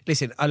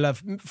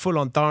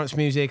full-on dance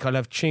music. I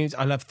love tunes.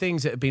 I love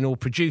things that have been all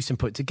produced and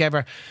put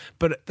together.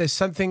 But there's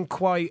something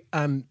quite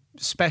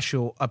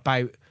special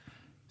about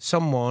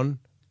someone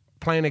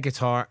playing a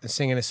guitar and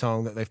singing a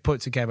song that they've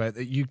put together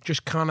that you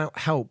just can't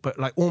help but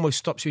like almost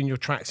stops you in your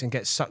tracks and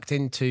gets sucked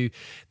into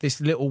this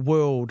little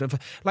world of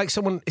like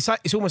someone.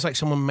 It's almost like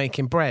someone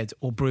making bread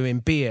or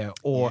brewing beer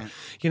or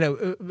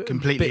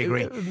completely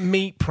agree.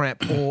 Meat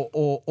prep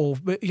or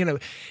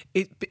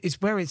it's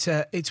where it's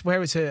a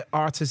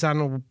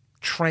artisanal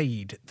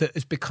trade that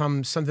has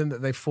become something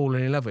that they've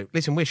fallen in love with.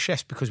 Listen, we're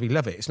chefs because we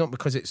love it. It's not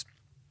because it's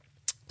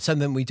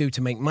something we do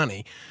to make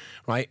money,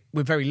 right?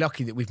 We're very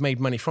lucky that we've made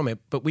money from it,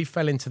 but we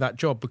fell into that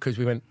job because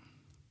we went,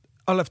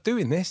 I love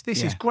doing this.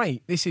 This is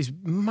great. This is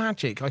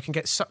magic. I can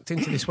get sucked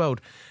into this world.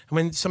 And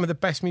when some of the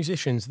best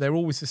musicians, they're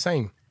always the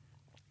same.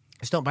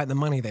 It's not about the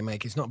money they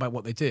make. It's not about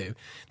what they do.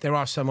 There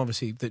are some,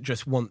 obviously, that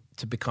just want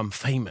to become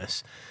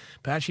famous.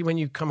 But actually, when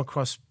you come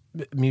across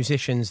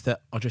musicians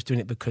that are just doing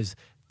it because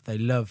they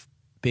love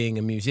being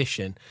a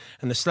musician.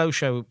 And the Slow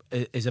Show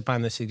is a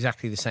band that's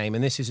exactly the same.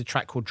 And this is a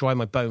track called Dry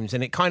My Bones.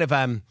 And it kind of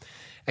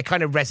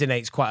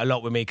resonates quite a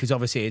lot with me because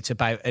obviously it's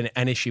about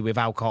an issue with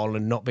alcohol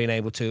and not being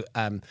able to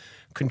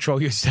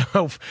control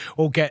yourself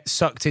or get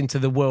sucked into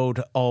the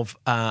world of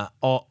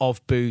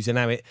booze,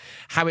 and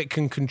how it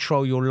can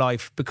control your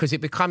life, because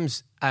it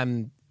becomes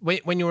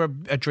when you're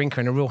a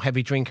drinker and a real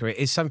heavy drinker, it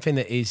is something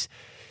that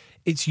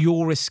it's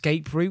your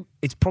escape route.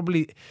 It's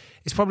probably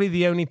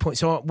the only point.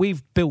 So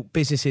we've built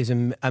businesses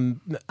and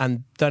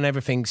done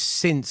everything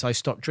since I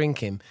stopped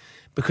drinking,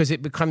 because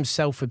it becomes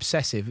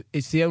self-obsessive.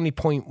 It's the only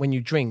point when you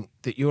drink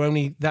that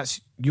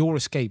that's your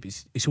escape.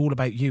 It's all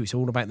about you. It's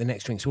all about the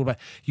next drink. It's all about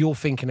you're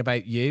thinking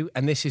about you.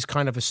 And this is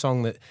kind of a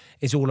song that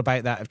is all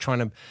about that, of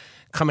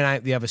coming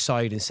out the other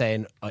side and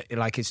saying,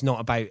 like, it's not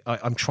about,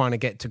 I'm trying to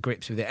get to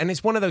grips with it. And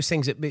it's one of those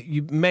things that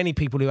many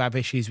people who have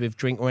issues with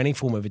drink or any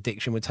form of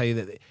addiction would tell you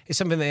that it's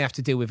something they have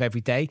to deal with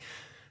every day.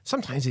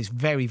 Sometimes it's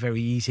very,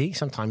 very easy.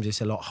 Sometimes it's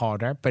a lot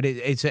harder. But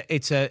it's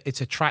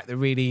a track that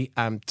really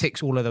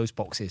ticks all of those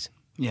boxes.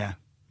 Yeah.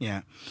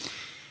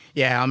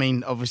 I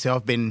mean, obviously,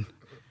 I've been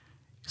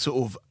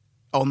sort of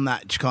on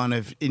that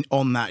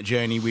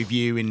journey with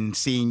you and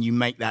seeing you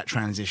make that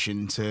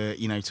transition to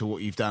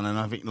what you've done. And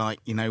I think, like,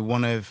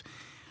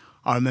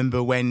 I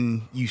remember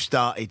when you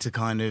started to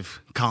kind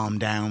of calm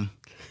down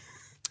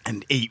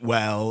and eat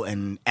well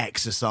and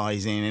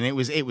exercising, and it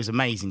was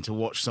amazing to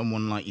watch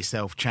someone like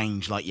yourself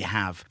change like you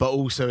have. But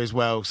also as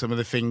well, some of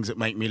the things that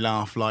make me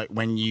laugh, like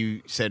when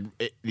you said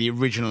the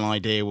original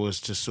idea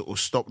was to sort of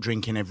stop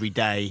drinking every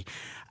day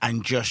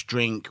and just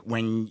drink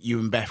when you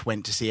and Beth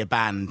went to see a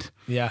band.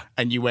 Yeah.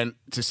 And you went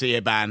to see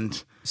a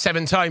band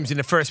 7 times in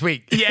the first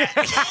week. Yeah.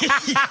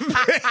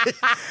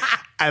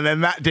 And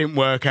then that didn't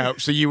work out.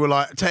 So you were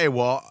like, tell you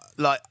what,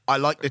 like, I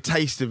like the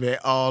taste of it.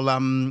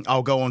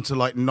 I'll go on to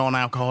like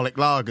non-alcoholic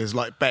lagers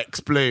like Beck's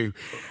Blue.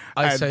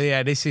 So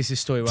yeah, this is the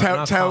story.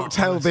 Right?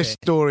 Tell this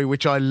story,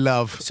 which I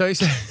love. So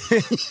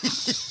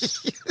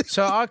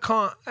I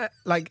can't,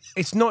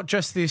 it's not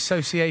just the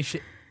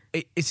association.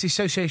 It's the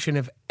association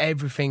of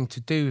everything to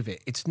do with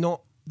it. It's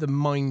not the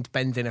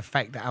mind-bending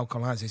effect that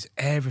alcohol has. It's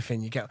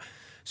everything you get.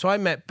 So I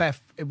met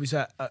Beth. It was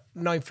at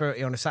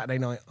 9:30 on a Saturday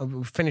night.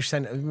 We finished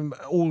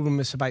all of them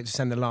was about to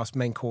send the last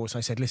main course.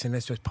 I said, listen,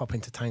 let's just pop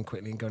into town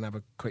quickly and go and have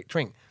a quick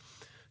drink.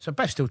 So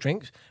Beth still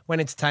drinks.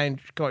 Went into town,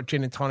 got a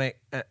gin and tonic,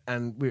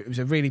 and it was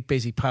a really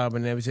busy pub,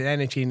 and there was an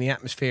energy in the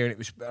atmosphere, and it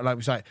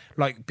was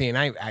like being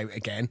out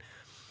again.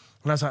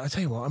 And I was like, I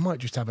tell you what, I might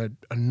just have a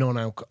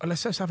non-alcoholic.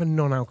 Let's just have a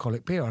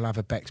non-alcoholic beer. I'll have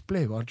a Beck's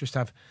Blue.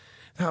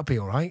 That'll be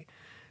all right.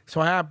 So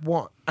I had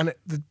and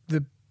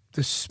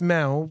the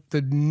smell,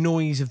 the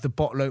noise of the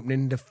bottle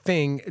opening, the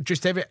thing,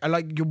 just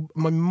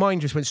my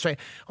mind just went straight.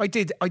 I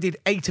did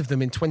 8 of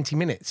them in 20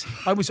 minutes.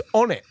 I was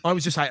on it. I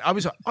was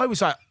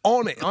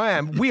on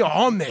it. We are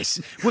on this.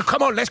 Well,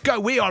 come on, let's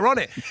go. We are on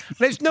it.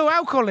 There's no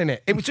alcohol in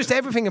it. It was just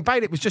everything about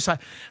it. It was just like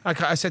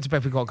I said to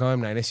Beth, we've got to go home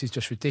now. This is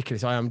just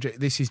ridiculous.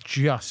 This is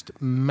just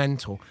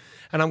mental.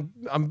 And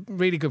I'm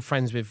really good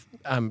friends with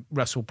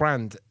Russell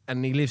Brand,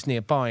 and he lives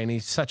nearby, and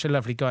he's such a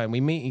lovely guy, and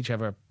we meet each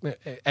other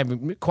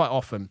quite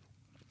often.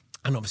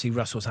 And obviously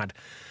Russell's had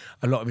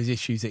a lot of his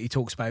issues that he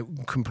talks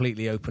about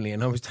completely openly.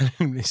 And I was telling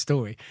him this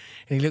story,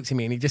 and he looked at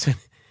me and he just went,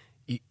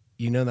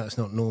 you know that's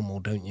not normal,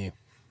 don't you?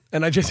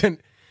 And I just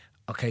went,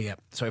 okay, yeah.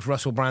 So if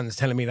Russell Brand's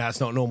telling me that's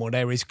not normal,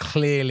 there's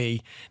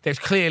clearly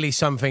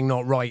something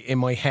not right in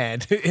my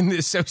head in the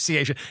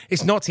association.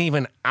 It's not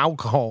even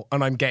alcohol,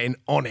 and I'm getting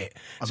on it.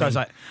 I was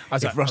like,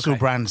 if Russell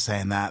Brand's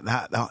saying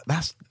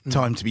that's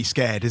time to be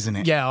scared, isn't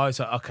it? Yeah, I was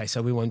like, okay,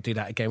 so we won't do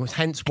that again.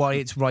 Hence why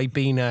it's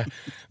Ribena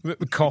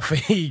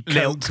coffee,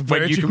 Lilt,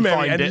 when you can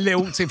find it. And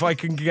Lilt if I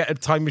can get a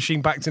time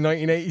machine back to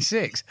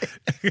 1986.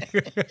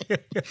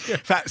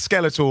 Fat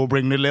Skeletor will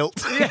bring the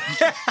Lilt.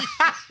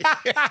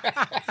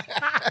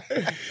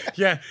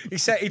 Yeah, he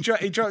said he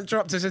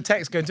dropped us a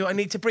text going, do I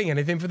need to bring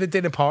anything for the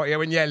dinner party? I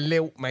went, yeah,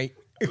 Lilt, mate.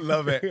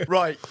 Love it.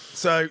 Right,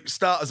 so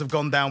starters have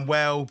gone down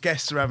well.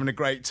 Guests are having a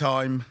great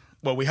time.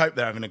 Well, we hope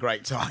they're having a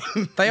great time.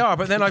 They are,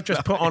 but then I've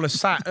just put on a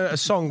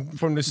song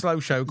from the Slow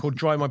Show called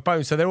Dry My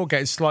Bones, so they're all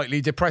getting slightly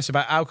depressed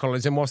about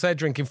alcoholism whilst they're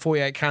drinking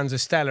 48 cans of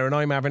Stella and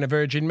I'm having a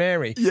Virgin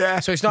Mary.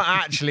 Yeah. So it's not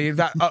actually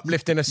that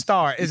uplifting a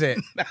start, is it?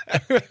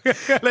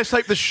 Let's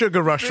hope the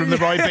sugar rush from the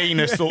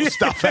Ribena sorts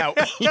stuff out.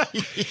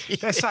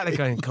 They're sat there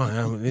going,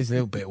 God, this is a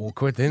little bit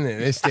awkward, isn't it?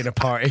 This dinner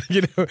party,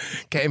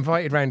 get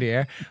invited round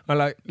here. And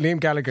like Liam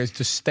Gallagher's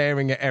just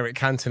staring at Eric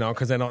Cantona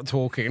because they're not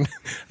talking.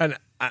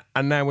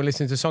 And now we're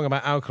listening to a song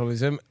about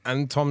alcoholism,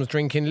 and Tom's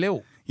drinking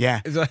Lilt.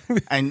 Yeah,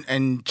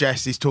 and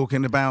Jess is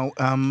talking about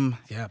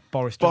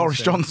Boris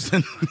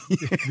Johnson.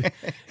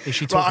 Is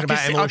she talking about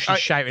him or is she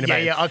shouting about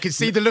him? Yeah, I can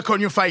see the look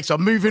on your face.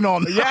 I'm moving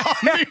on. Yeah,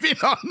 I'm moving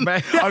on.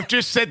 I've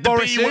just said the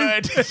B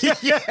word.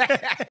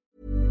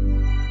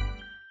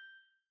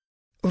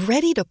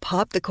 Ready to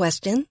pop the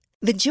question?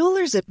 The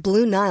jewelers at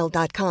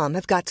BlueNile.com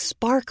have got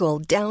sparkle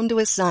down to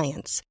a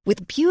science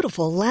with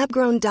beautiful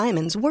lab-grown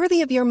diamonds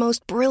worthy of your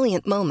most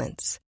brilliant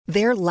moments.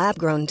 Their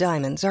lab-grown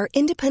diamonds are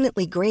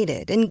independently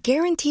graded and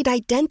guaranteed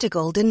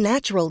identical to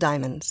natural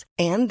diamonds.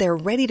 And they're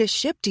ready to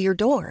ship to your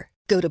door.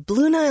 Go to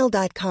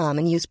BlueNile.com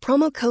and use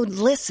promo code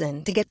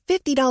LISTEN to get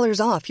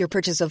 $50 off your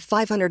purchase of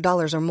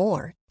 $500 or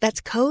more. That's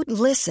code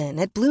LISTEN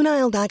at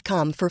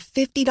BlueNile.com for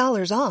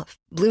 $50 off.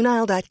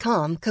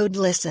 BlueNile.com, code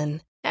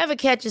LISTEN. Ever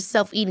catch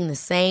yourself eating the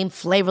same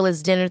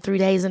flavorless dinner 3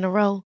 days in a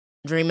row?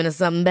 Dreaming of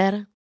something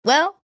better?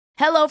 Well,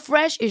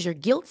 HelloFresh is your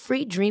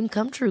guilt-free dream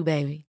come true,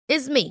 baby.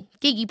 It's me,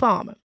 Keke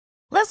Palmer.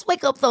 Let's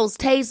wake up those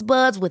taste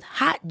buds with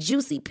hot,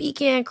 juicy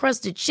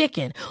pecan-crusted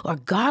chicken or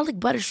garlic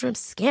butter shrimp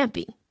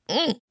scampi.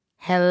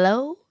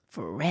 Hello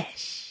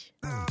Fresh.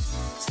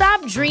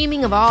 Stop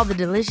dreaming of all the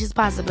delicious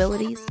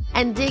possibilities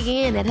and dig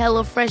in at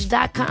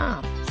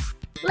HelloFresh.com.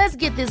 Let's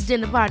get this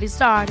dinner party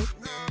started.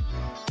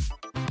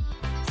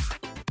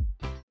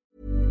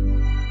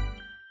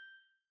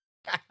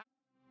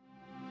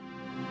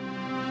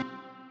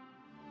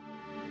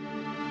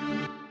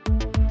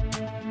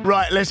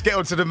 Right, let's get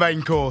on to the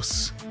main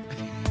course.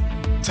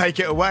 Take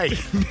it away.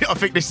 I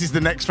think this is the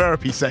next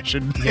therapy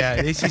session.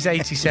 Yeah, this is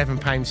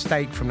 £87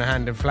 steak from the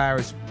Hand and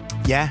Flowers.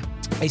 Yeah.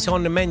 It's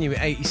on the menu at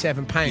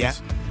 £87.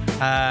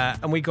 Yeah.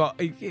 And we got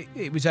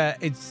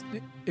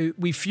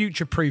we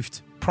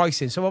future-proofed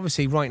pricing. So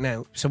obviously right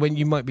now, so when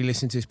you might be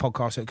listening to this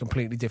podcast at a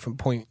completely different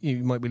point,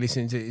 you might be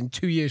listening to it in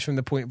 2 years from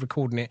the point of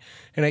recording it,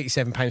 an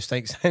 £87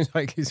 steak sounds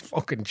like it's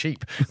fucking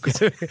cheap.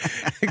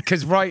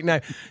 Because right now,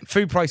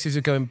 food prices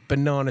are going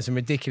bananas and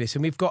ridiculous.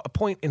 And we've got a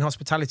point in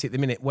hospitality at the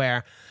minute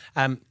where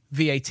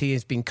VAT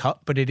has been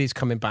cut, but it is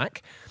coming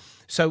back.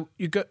 So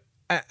you got...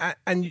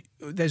 and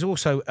there's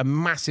also a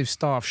massive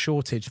staff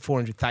shortage.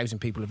 400,000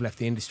 people have left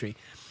the industry.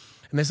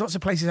 And there's lots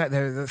of places out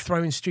there that are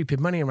throwing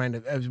stupid money around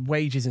as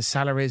wages and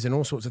salaries and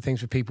all sorts of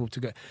things for people to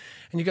go.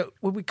 And you go,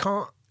 well, we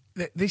can't.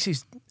 This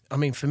is, I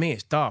mean, for me,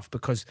 it's daft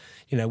because,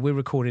 you know, we're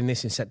recording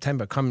this in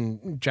September.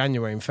 Come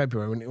January and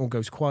February when it all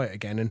goes quiet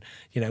again. And,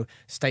 you know,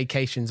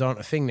 staycations aren't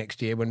a thing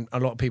next year when a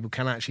lot of people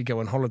can actually go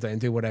on holiday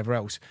and do whatever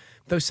else.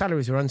 Those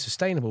salaries are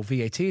unsustainable.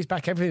 VAT is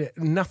back.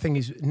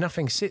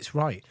 Nothing sits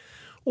right.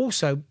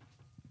 Also,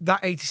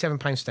 that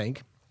 £87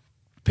 steak,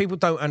 people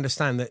don't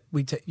understand that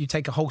you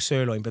take a whole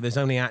sirloin, but there's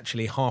only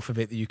actually half of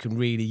it that you can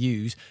really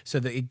use, so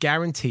that it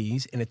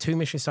guarantees in a 2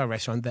 Michelin-star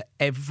restaurant that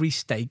every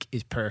steak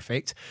is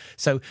perfect.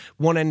 So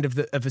one end of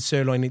a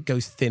sirloin, it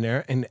goes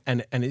thinner,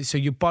 so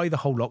you buy the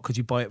whole lot because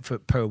you buy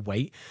it per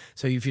weight.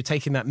 So if you're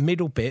taking that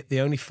middle bit, the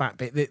only fat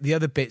bit, the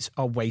other bits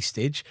are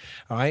wastage,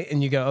 all right?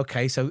 And you go,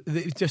 okay,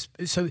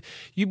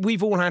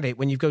 we've all had it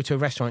when you go to a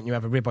restaurant, you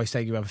have a ribeye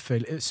steak, you have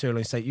a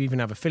sirloin steak, you even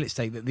have a fillet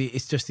steak, that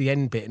it's just the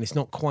end bit and it's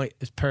not quite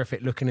as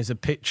perfect looking as a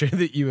picture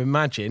that you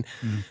imagine.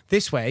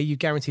 This way, you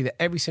guarantee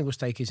that every single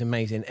steak is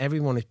amazing,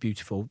 everyone is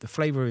beautiful, the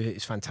flavour of it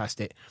is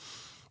fantastic.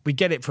 We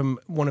get it from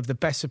one of the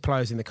best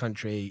suppliers in the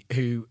country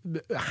who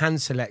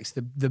hand selects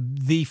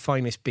the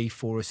finest beef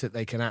for us that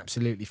they can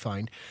absolutely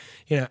find.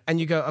 You know, and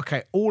you go,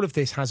 okay, all of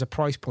this has a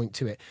price point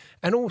to it.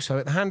 And also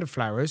at the Hand of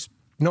Flowers,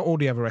 not all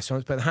the other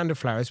restaurants, but the Hand of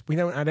Flowers, we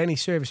don't add any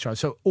service charge.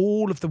 So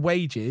all of the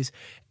wages,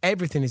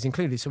 everything is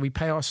included. So we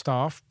pay our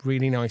staff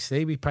really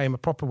nicely. We pay them a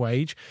proper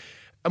wage.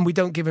 And we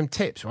don't give them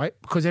tips, right?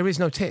 Because there is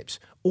no tips.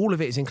 All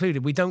of it is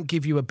included. We don't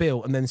give you a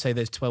bill and then say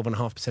there's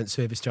 12.5%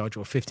 service charge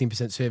or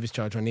 15% service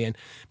charge on the end,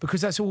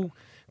 because that's all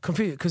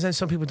confusing. Because then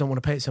some people don't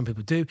want to pay it, some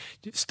people do.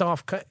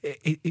 Staff,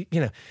 you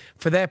know,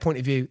 for their point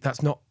of view,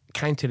 that's not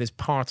counted as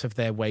part of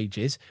their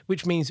wages,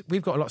 which means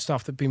we've got a lot of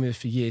staff that have been with us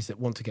for years that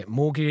want to get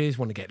mortgages,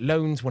 want to get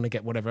loans, want to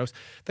get whatever else.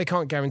 They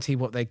can't guarantee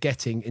what they're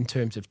getting in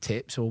terms of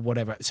tips or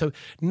whatever. So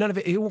none of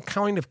it all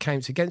kind of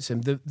counts against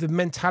them. The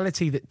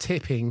mentality that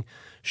tipping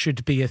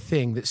should be a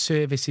thing, that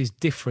service is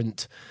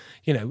different.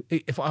 You know,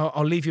 if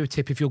I'll leave you a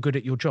tip if you're good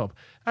at your job.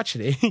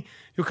 Actually,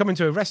 you're coming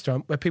to a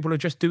restaurant where people are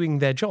just doing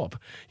their job.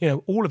 You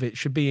know, all of it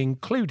should be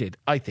included,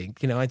 I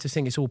think. You know, I just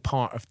think it's all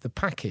part of the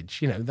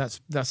package. You know,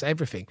 that's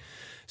everything.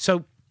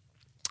 So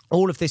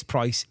all of this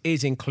price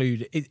is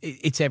included.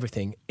 It's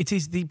everything. It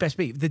is the best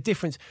beef. The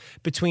difference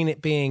between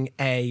it being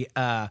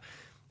I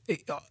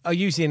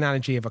use the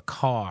analogy of a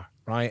car,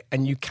 right?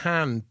 And you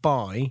can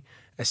buy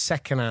a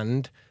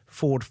second-hand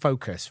Ford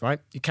Focus, right?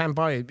 You can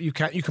buy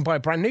a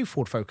brand new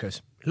Ford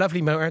Focus.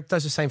 Lovely motor,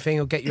 does the same thing.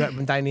 It'll get you up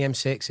and down the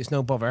M6. It's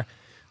no bother.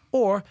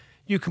 Or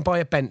you can buy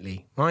a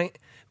Bentley, right?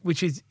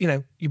 Which is, you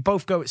know, you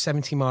both go at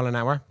 70 mile an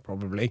hour,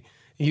 probably.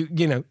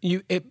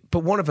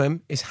 But one of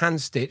them is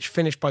hand stitched,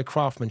 finished by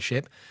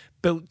craftsmanship,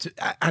 built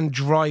and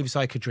drives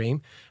like a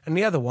dream, and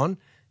the other one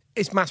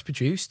is mass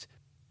produced,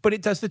 but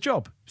it does the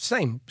job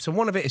same. So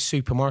one of it is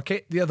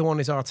supermarket, the other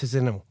one is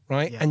artisanal,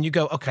 right? Yeah. And you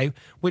go, okay,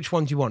 which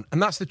one do you want?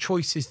 And that's the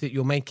choices that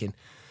you're making.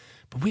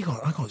 But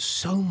I got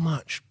so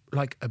much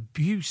like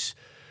abuse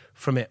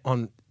from it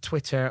on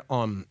Twitter.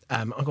 I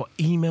got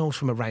emails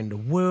from around the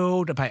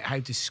world about how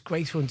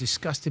disgraceful and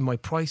disgusting my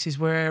prices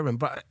were,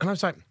 and I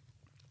was like,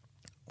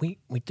 we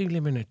do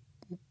live in a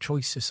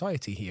choice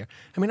society here.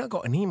 I mean, I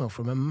got an email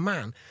from a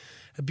man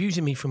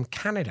abusing me from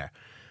Canada.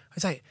 I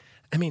was like,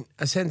 I mean,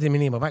 I sent him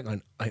an email back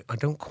going, I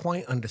don't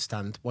quite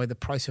understand why the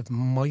price of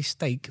my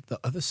steak, the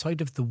other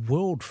side of the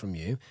world from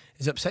you,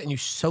 is upsetting you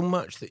so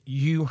much that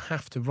you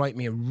have to write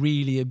me a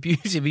really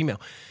abusive email.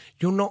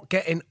 You're not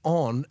getting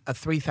on a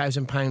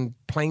 £3,000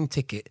 plane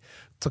ticket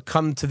to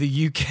come to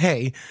the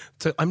UK.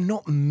 I'm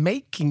not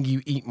making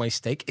you eat my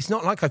steak. It's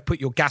not like I've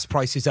put your gas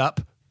prices up.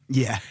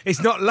 Yeah.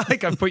 It's not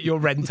like I've put your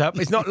rent up.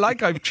 It's not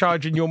like I'm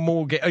charging your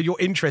mortgage or your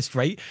interest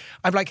rate.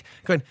 I'm like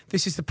going,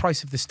 this is the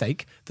price of the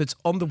steak that's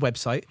on the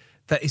website,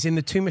 that is in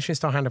the 2 Michelin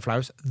star Hand of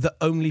Flowers, the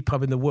only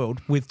pub in the world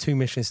with 2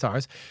 Michelin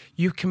stars.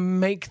 You can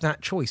make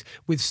that choice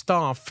with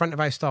staff, front of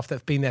house staff that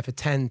have been there for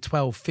 10,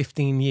 12,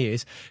 15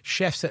 years,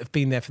 chefs that have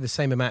been there for the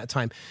same amount of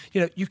time.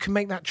 You know, you can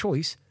make that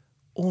choice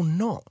or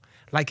not.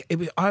 Like,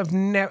 I've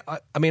never,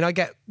 I mean, I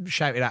get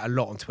shouted at a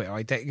lot on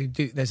Twitter.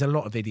 There's a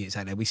lot of idiots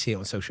out there. We see it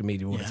on social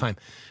media all the time.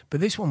 But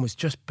this one was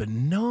just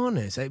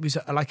bananas. It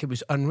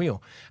was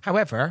unreal.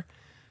 However,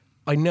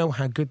 I know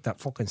how good that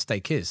fucking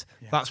steak is.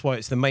 Yeah. That's why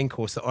it's the main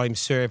course that I'm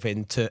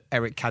serving to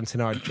Eric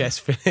Cantona, Jess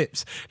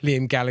Phillips,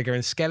 Liam Gallagher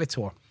and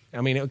Skeletor.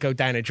 I mean, it'll go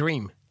down a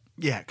dream.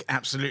 Yeah,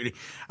 absolutely.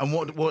 And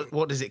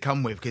what does it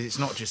come with? Because it's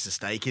not just a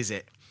steak, is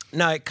it?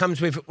 No, it comes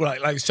with,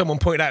 like someone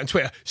pointed out on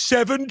Twitter,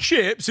 7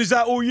 chips, is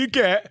that all you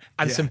get?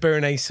 And some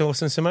béarnaise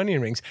sauce and some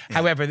onion rings. Yeah.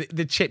 However,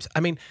 the chips, I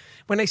mean,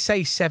 when they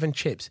say 7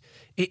 chips,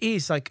 it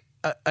is like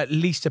at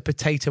least a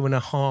potato and a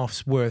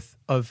half's worth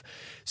of...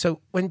 So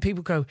when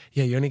people go,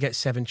 yeah, you only get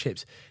 7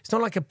 chips, it's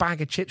not like a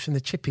bag of chips from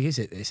the chippy, is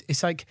it?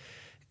 It's like,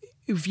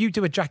 if you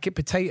do a jacket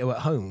potato at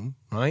home,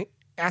 right,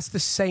 that's the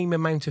same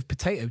amount of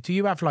potato. Do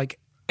you have like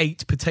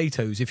 8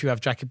 potatoes if you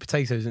have jacket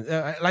potatoes?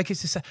 Like,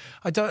 it's just,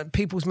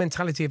 people's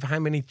mentality of how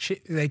many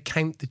they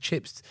count the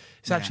chips.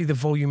 It's actually the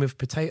volume of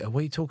potato.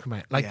 What are you talking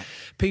about? Like,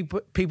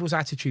 people's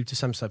attitude to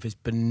some stuff is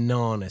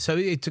banana. So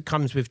it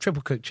comes with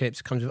triple cooked chips,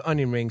 it comes with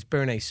onion rings,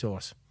 béarnaise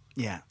sauce.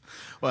 Yeah.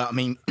 Well, I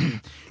mean,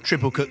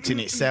 triple cooked in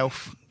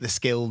itself, the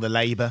skill, the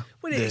labour.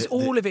 Well,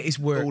 all of it is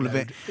work. All of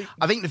it.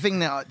 I think the thing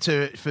that,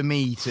 for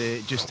me,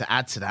 to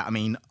add to that, I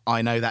mean,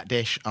 I know that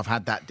dish. I've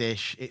had that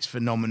dish. It's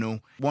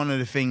phenomenal. One of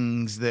the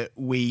things that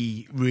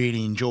we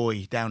really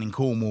enjoy down in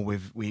Cornwall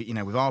with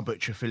our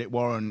butcher, Philip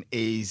Warren,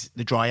 is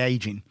the dry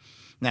aging.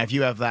 Now, if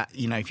you have that,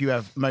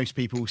 most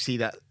people see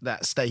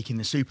that steak in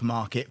the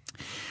supermarket,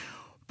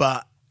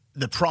 but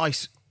the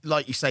price,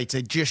 like you say,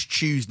 to just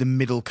choose the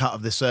middle cut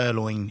of the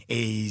sirloin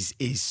is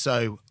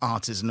so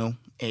artisanal.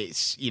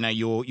 It's,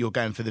 you're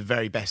going for the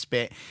very best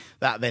bit.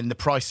 That then the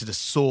price of the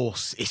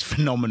sauce is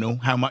phenomenal,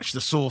 how much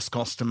the sauce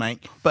costs to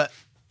make. But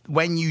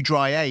when you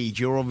dry age,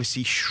 you're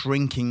obviously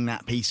shrinking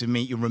that piece of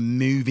meat. You're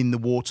removing the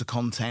water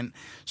content.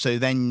 So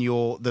then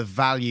the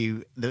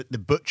value, the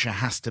butcher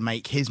has to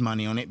make his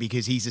money on it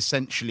because he's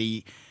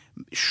essentially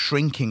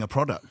shrinking a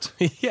product.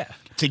 Yeah.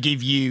 To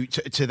give you,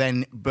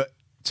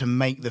 to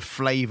make the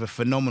flavour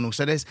phenomenal.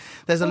 So there's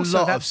a also,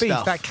 lot that of beef,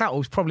 stuff. That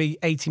cattle's probably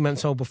 18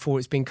 months old before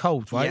it's been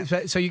culled, right?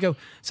 Yeah. So you go,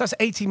 so that's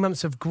 18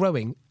 months of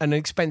growing an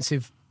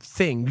expensive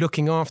thing,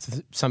 looking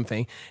after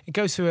something. It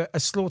goes through a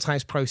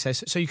slaughterhouse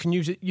process, so you can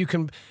use it. You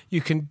can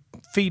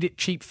feed it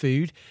cheap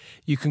food.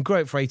 You can grow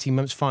it for 18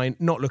 months, fine.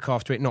 Not look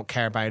after it, not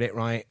care about it,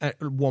 right?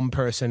 One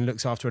person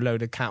looks after a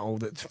load of cattle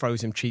that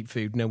throws them cheap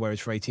food, no worries,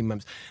 for 18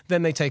 months.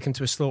 Then they take them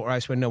to a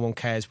slaughterhouse where no one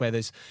cares, where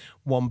there's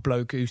one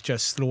bloke who's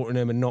just slaughtering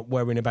them and not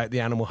worrying about the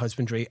animal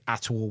husbandry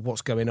at all,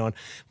 what's going on.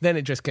 Then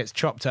it just gets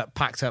chopped up,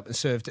 packed up and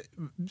served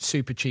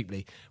super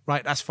cheaply,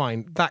 right? That's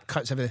fine. That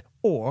cuts everything.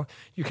 Or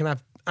you can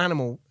have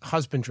animal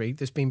husbandry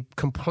that's been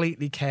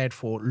completely cared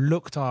for,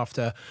 looked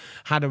after,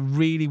 had a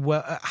really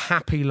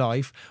happy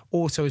life,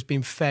 also has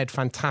been fed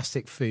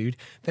fantastic food.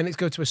 Then it's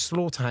go to a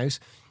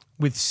slaughterhouse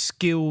with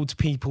skilled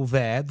people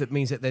there. That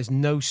means that there's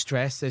no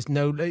stress, there's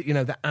no,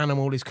 the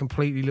animal is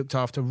completely looked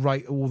after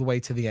right all the way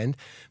to the end.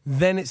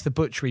 Then it's the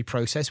butchery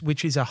process,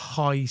 which is a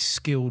high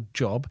skilled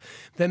job.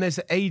 Then there's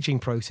the aging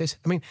process.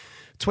 I mean,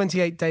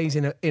 28 days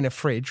in a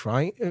fridge,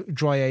 right?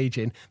 Dry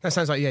aging. That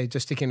sounds like,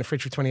 just stick it in the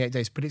fridge for 28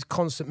 days, but it's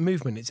constant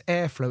movement, it's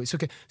airflow, it's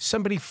okay.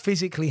 Somebody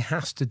physically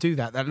has to do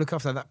that look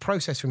after that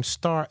process from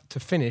start to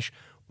finish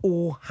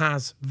all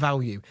has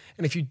value.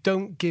 And if you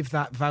don't give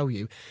that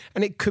value,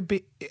 and it could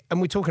be,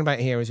 and we're talking about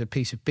it here as a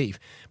piece of beef,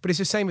 but it's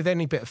the same with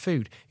any bit of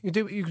food. You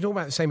can talk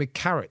about the same with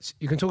carrots.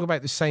 You can talk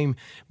about the same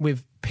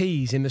with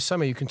peas in the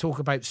summer. You can talk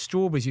about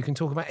strawberries. You can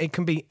talk about, it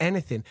can be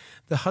anything.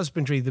 The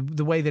husbandry,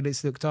 the way that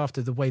it's looked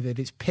after, the way that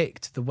it's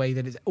picked, the way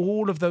that it's,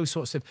 all of those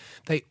sorts of,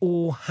 they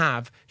all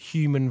have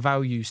human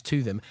values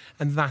to them.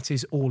 And that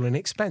is all an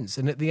expense.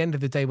 And at the end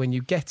of the day, when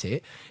you get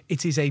it,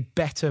 it is a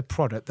better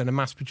product than a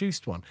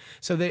mass-produced one.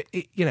 So that,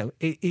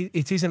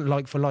 it isn't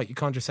like for like. You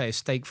can't just say a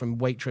steak from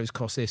Waitrose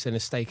costs this and a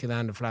steak at the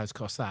Hand of Flowers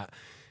costs that.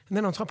 And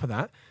then on top of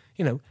that,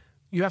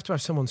 you have to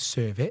have someone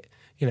serve it,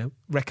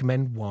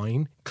 recommend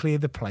wine, clear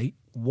the plate,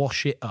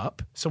 wash it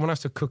up. Someone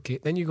has to cook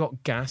it. Then you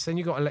got gas, then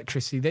you got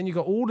electricity, then you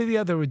got all of the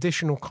other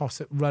additional costs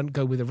that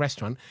go with a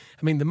restaurant.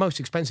 I mean, the most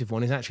expensive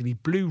one is actually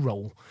Blue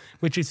Roll,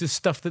 which is the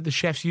stuff that the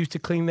chefs use to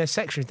clean their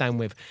sections down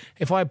with.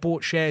 If I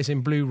bought shares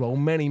in Blue Roll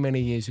many,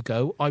 many years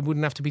ago, I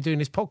wouldn't have to be doing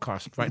this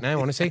podcast right now,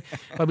 honestly.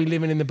 I'd be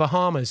living in the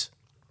Bahamas.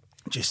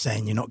 Just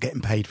saying, you're not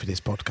getting paid for this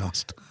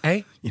podcast.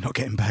 Hey? You're not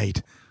getting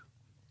paid.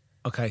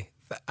 Okay.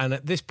 And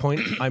at this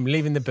point, I'm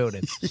leaving the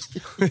building.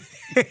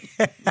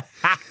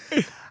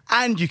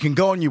 And you can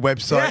go on your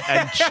website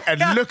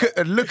and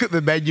look at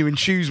the menu and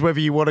choose whether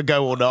you want to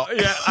go or not.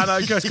 Yeah, and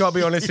I just got to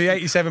be honest, the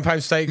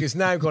 £87 steak has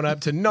now gone up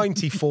to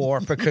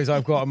 94 because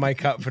I've got to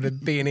make up for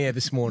being here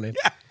this morning.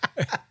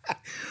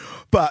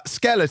 But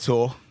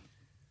Skeletor,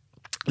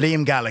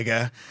 Liam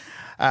Gallagher,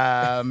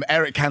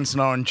 Eric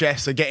Cantona and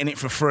Jess are getting it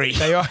for free.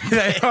 They are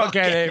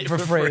getting it for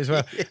free as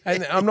well.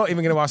 And I'm not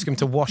even going to ask them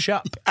to wash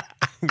up.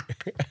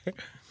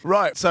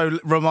 Right, so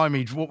remind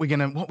me what we're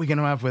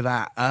gonna have with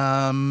that.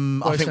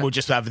 I think we'll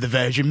just have the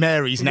Virgin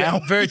Marys now.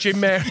 Yeah, Virgin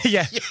Mary,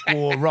 yeah.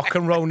 Or rock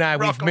and roll now.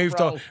 We've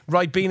moved on.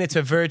 Ribena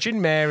to Virgin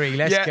Mary.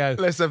 Let's go.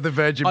 Let's have the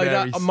Virgin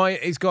Marys.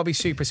 It's got to be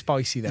super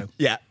spicy though.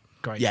 Yeah,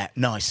 great. Yeah,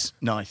 nice.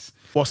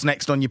 What's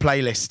next on your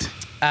playlist?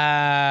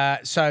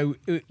 So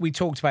we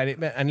talked about it,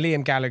 and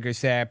Liam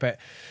Gallagher's there, but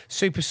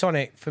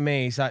Supersonic for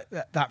me is like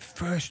that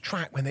first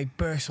track when they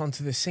burst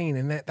onto the scene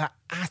and that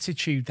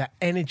attitude, that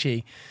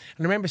energy.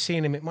 And I remember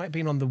seeing him, it might have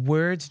been on The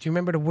Words. Do you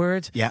remember The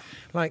Words? Yeah.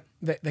 Like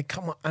they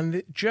come on,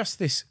 and just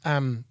this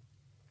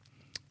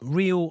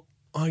real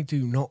I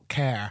do not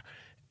care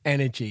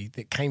energy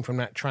that came from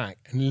that track,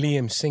 and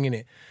Liam singing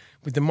it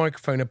with the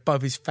microphone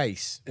above his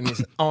face and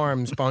his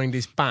arms behind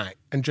his back,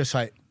 and just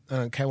like, I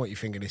don't care what you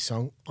think of this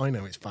song. I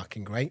know it's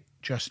fucking great.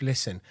 Just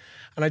listen.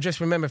 And I just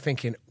remember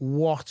thinking,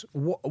 what a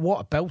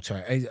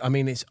belter. I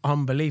mean, it's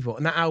unbelievable.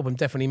 And that album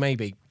definitely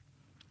maybe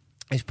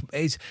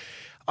is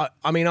I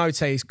would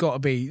say it's got to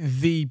be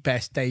the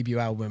best debut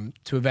album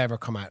to have ever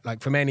come out,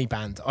 like from any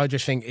band. I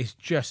just think it's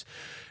just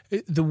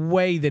the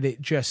way that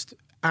it just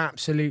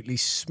absolutely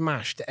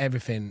smashed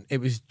everything. It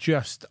was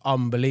just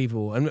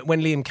unbelievable. And when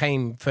Liam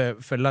came for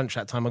lunch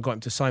that time, I got him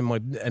to sign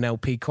an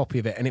LP copy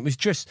of it. And it was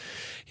just,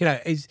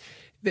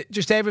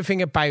 just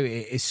everything about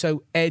it is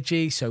so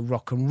edgy, so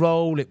rock and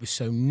roll. It was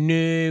so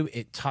new.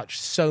 It touched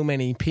so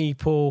many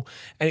people,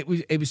 and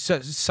it was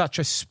such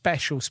a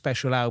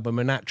special album.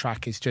 And that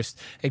track is just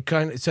it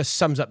just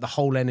sums up the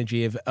whole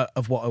energy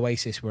of what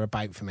Oasis were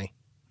about for me.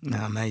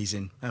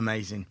 Amazing.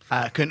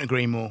 Couldn't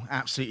agree more.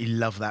 Absolutely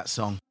love that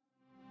song.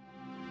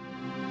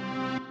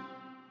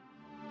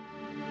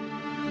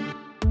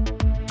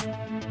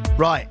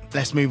 Right,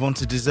 let's move on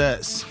to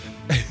desserts.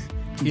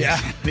 Yeah.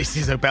 This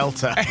is a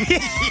belter.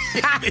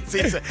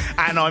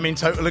 And I'm in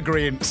total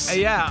agreement.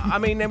 Yeah, I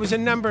mean, there was a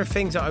number of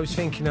things that I was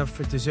thinking of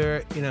for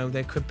dessert.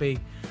 There could be,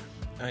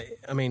 I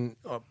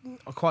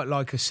quite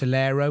like a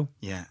Solero.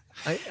 Yeah.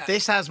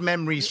 This has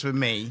memories for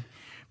me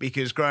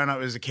because growing up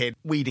as a kid,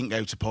 we didn't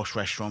go to posh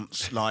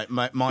restaurants. Like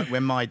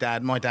when my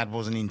dad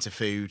wasn't into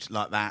food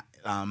like that.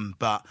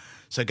 But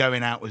so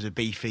going out was a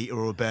Beefeater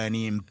or a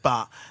Burnie Inn.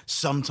 But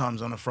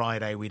sometimes on a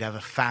Friday, we'd have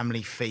a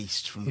family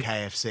feast from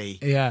KFC.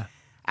 Yeah.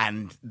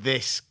 And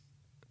this,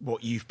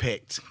 what you've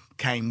picked,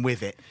 came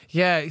with it.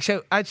 Yeah,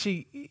 so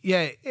actually,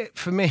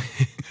 for me,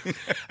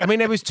 I mean,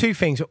 there was two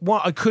things.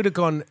 One, I could have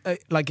gone,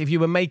 like if you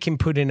were making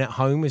pudding at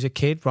home as a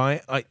kid,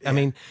 right? I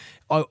mean,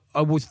 I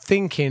was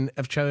thinking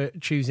of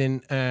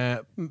choosing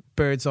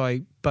Bird's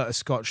Eye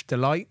Butterscotch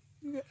Delight.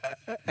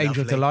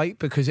 Angel Delight,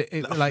 because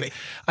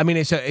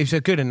it's a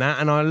good in that,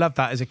 and I loved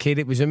that as a kid.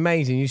 It was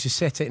amazing. You used to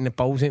set it in the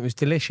bowls and it was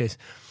delicious.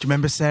 Do you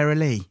remember Sarah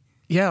Lee?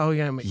 Yeah,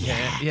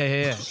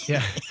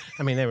 yeah.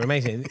 I mean, they were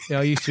amazing.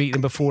 I used to eat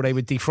them before they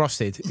were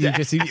defrosted. You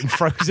just eat them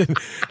frozen.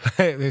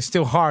 They're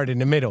still hard in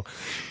the middle.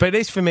 But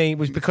this for me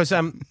was because,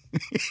 it's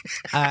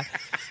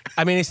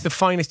the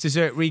finest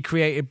dessert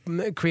created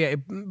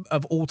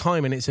of all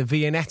time, and it's a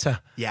Viennetta.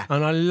 Yeah.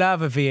 And I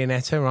love a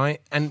Viennetta,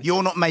 right? And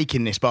you're not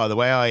making this, by the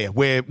way, are you?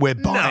 We're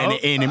buying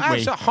it in, aren't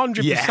we?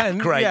 100%. Yeah,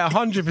 great. Yeah,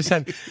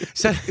 100%.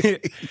 So,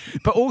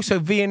 but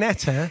also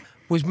Viennetta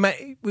was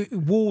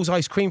Wall's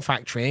Ice Cream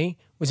Factory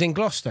was in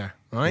Gloucester,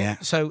 right? Yeah.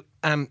 So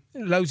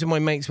loads of my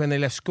mates, when they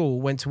left school,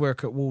 went to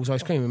work at Wall's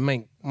Ice Cream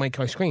and make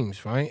ice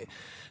creams, right?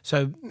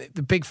 So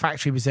the big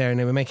factory was there and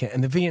they were making it.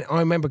 And I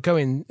remember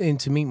going in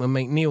to meet my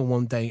mate Neil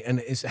one day,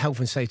 and his health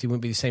and safety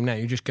wouldn't be the same now.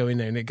 You just go in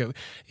there and they go,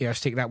 yeah,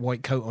 stick that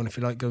white coat on if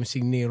you like, go and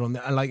see Neil on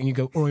that. And you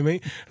go, all right,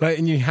 mate.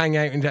 And you hang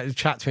out and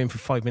chat to him for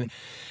 5 minutes.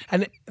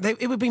 And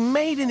it would be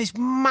made in this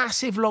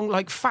massive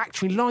long,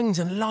 factory, lines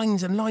and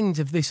lines and lines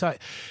of this,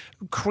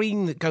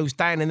 cream that goes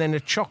down, and then the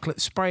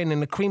chocolate spraying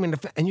and the cream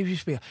and you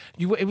just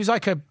it was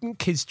like a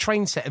kid's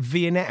train set of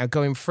Viennetta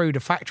going through the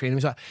factory, and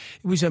it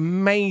was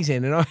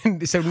amazing.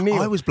 And so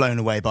Neil, I was blown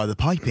away by the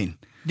piping.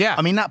 Yeah,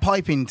 I mean that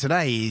piping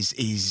today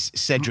is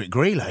Cedric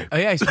Grillo. Oh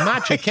yeah, it's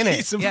magic, isn't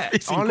it?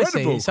 It's honestly,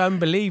 incredible. It's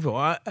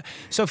unbelievable.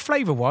 So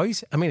flavour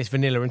wise, I mean, it's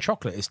vanilla and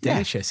chocolate. It's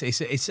delicious. Yeah.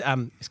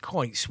 It's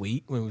quite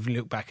sweet when we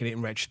look back at it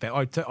in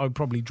retrospect. I'd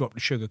probably drop the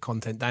sugar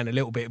content down a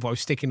little bit if I was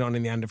sticking on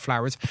in the hand of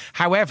flowers.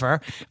 However,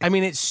 I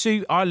mean,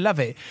 I love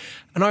it.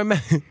 And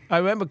I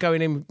remember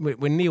going in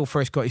when Neil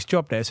first got his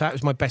job there. So that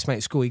was my best mate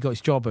at school. He got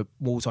his job at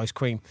Wall's Ice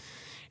Cream.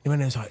 And when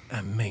I was like,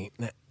 mate,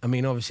 I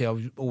mean, obviously I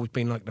was always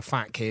been like the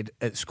fat kid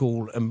at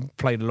school and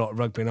played a lot of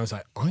rugby, and I was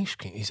like, ice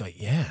cream? He's like,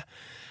 yeah.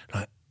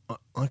 Like,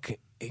 I can,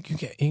 you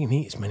can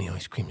eat as many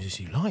ice creams as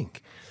you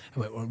like. I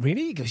went, well,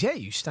 really? He goes, yeah,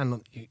 you stand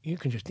on, you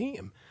can just eat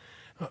them.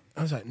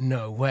 I was like,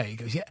 no way. He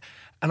goes, yeah.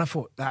 And I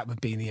thought that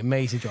would be the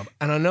amazing job.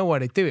 And I know why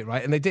they do it,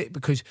 right? And they did it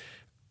because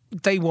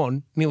day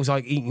one, Neil's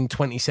like eating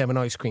 27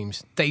 ice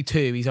creams. Day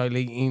two, he's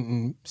only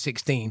eating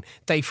 16.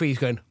 Day three, he's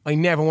going, I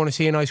never want to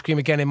see an ice cream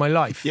again in my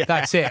life. Yeah.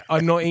 That's it.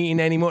 I'm not eating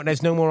anymore.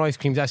 There's no more ice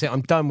creams. That's it.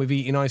 I'm done with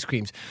eating ice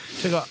creams.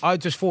 So I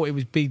just thought it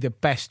would be the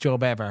best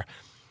job ever.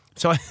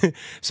 So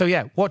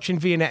yeah, watching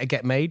Viennetta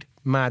get made,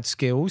 mad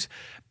skills.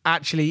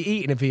 Actually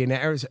eating a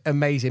Viennetta is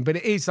amazing, but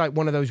it is like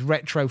one of those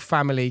retro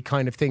family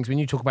kind of things. When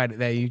you talk about it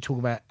there, you talk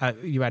about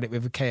you had it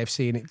with a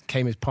KFC and it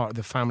came as part of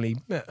the family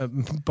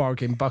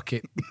bargain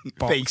bucket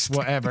box, Feast.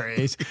 whatever it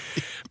is.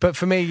 But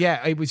for me,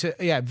 yeah, it was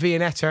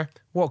Viennetta.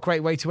 What a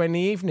great way to end the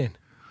evening.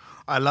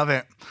 I love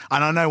it.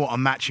 And I know what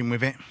I'm matching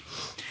with it.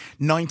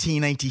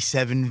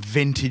 1987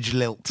 vintage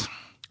Lilt.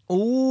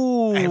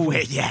 Ooh.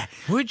 Yeah.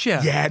 Would you?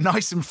 Yeah,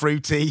 nice and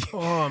fruity.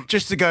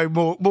 Just to go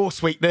more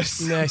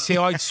sweetness. No, see,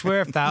 I'd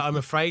swerve that, I'm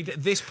afraid.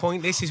 At this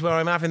point, this is where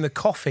I'm having the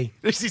coffee.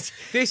 This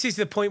is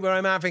the point where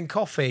I'm having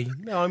coffee.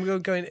 No,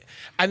 I'm going...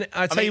 And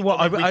I tell you what...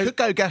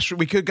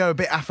 We could go a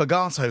bit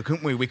affogato,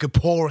 couldn't we? We could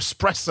pour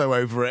espresso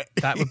over it.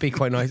 That would be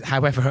quite nice.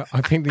 However, I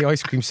think the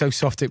ice cream's so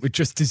soft it would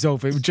just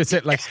dissolve. It would just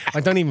like...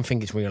 I don't even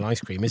think it's real ice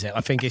cream, is it?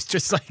 I think it's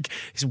just like...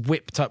 It's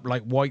whipped up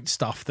like white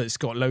stuff that's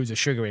got loads of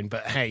sugar in.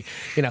 But hey,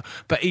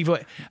 But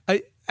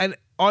and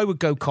I would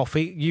go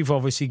coffee. You've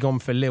obviously gone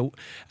for Lilt.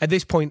 At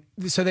this point,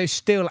 so there's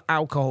still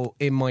alcohol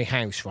in my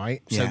house,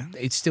 right? So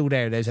it's still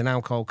there. There's an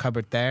alcohol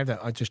cupboard there that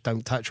I just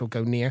don't touch or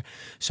go near.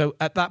 So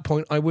at that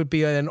point, I would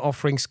be then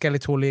offering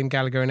Skeletor, Liam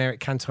Gallagher and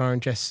Eric Cantona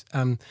and Jess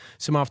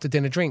some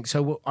after-dinner drinks.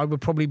 So I would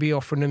probably be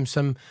offering them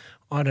some,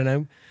 I don't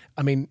know,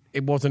 I mean,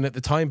 it wasn't at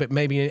the time, but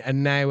maybe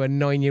now a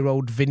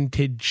 9-year-old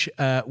vintage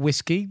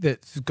whiskey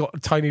that's got a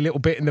tiny little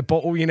bit in the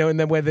bottle, and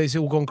then where there's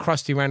all gone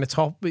crusty around the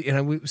top,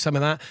 some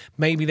of that.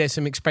 Maybe there's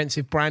some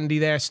expensive brandy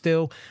there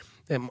still.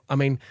 I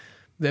mean,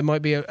 there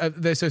might be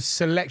there's a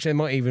selection. There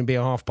might even be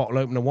a half bottle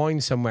opener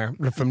wine somewhere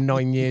from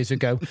 9 years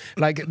ago.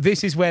 Like,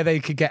 this is where they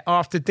could get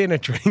after dinner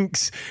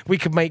drinks. We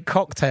could make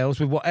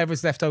cocktails with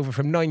whatever's left over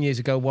from 9 years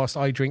ago whilst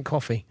I drink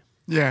coffee.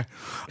 Yeah,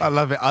 I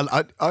love it.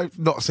 I've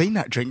not seen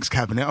that drinks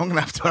cabinet. I'm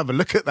going to have a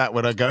look at that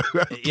when I go.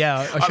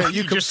 Yeah,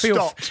 you can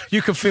feel.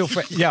 You can feel.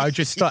 Yeah, I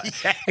just start.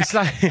 Yeah.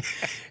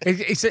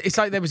 It's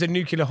like there was a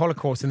nuclear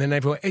holocaust, and then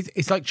everyone.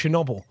 It's like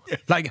Chernobyl. Yeah.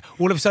 Like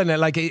all of a sudden,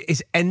 like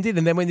it's ended,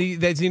 and then when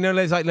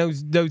there's like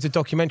loads of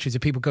documentaries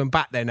of people going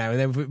back there now, and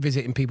they're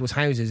visiting people's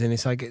houses, and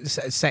it's like it's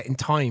set in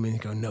time, and you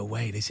go, no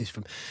way, this is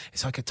from.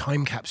 It's like a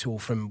time capsule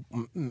from,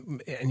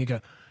 and you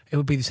go. It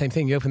would be the same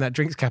thing. You open that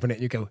drinks cabinet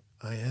and you go,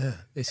 oh yeah,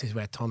 this is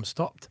where Tom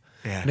stopped.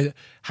 Yeah.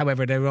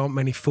 However, there aren't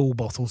many full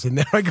bottles in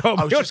there. I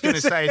was just going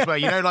to say as well,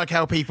 like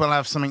how people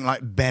have something like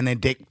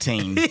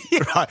Benedictine,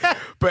 right?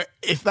 But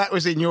if that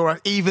was in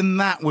your, even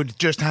that would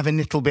just have a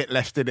little bit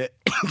left in it.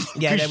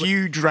 Because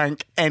you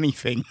drank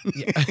anything.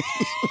 Yeah.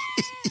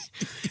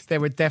 There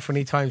were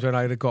definitely times when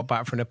I'd have got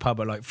back from the pub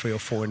at like 3 or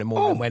 4 in the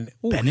morning and went,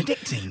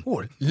 Benedictine.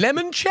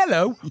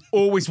 Limoncello.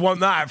 Always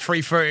want that at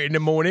 3:30 in the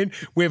morning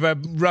with a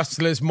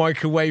Rustler's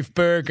microwave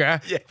burger.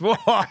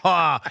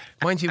 Yeah.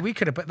 Mind you, we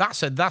could have, but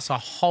that's a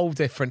whole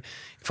different.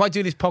 If I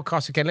do this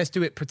podcast again, let's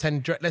do it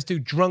let's do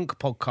drunk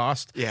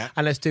podcast. Yeah.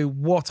 And let's do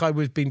what I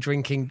would been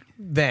drinking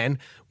then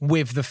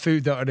with the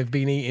food that I'd have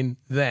been eating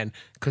then.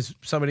 Because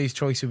some of these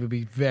choices would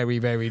be very,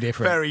 very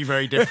different. Very,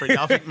 very different.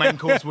 I think main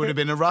course would have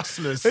been a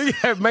Rustler's.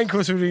 Yeah, main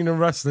course would have been a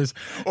Rustler's.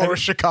 Or a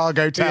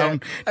Chicago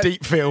Town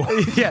deep fill.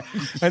 Yeah.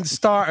 And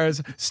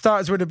starters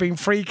would have been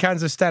 3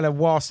 cans of Stella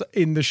whilst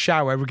in the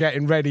shower, we're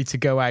getting ready to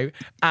go out,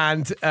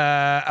 and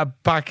a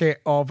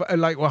packet of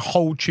like a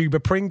whole tube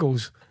of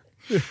Pringles.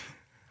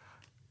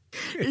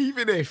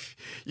 Even if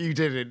you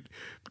didn't,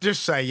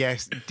 just say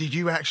yes. Did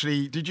you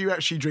actually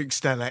drink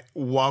Stella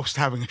whilst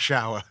having a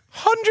shower?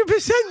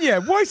 100%, yeah.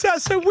 Why is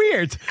that so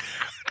weird?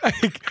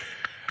 Like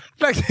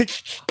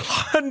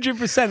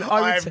 100%.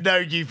 I've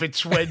known you for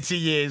 20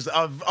 years.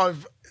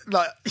 I've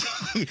like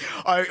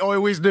I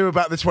always knew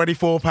about the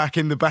 24-pack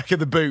in the back of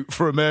the boot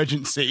for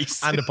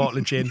emergencies and a bottle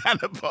of gin.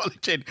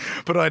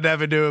 But I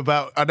never knew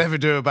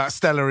about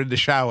Stella in the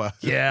shower.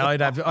 Yeah,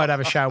 I'd have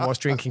a shower whilst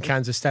drinking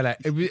cans of Stella.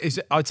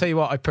 I'll tell you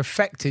what, I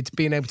perfected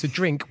being able to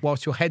drink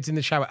whilst your head's in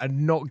the shower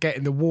and not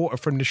getting the water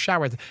from the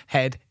shower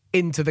head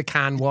into the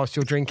can whilst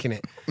you're drinking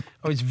it.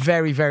 I was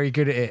very, very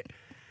good at it.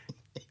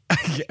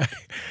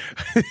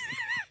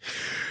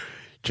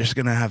 Just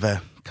going to have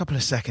a couple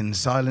of seconds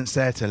silence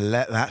there to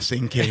let that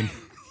sink in.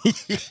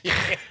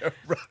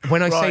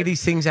 When I say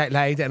these things out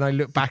loud and I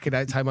look back at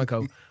that time, I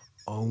go,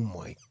 oh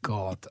my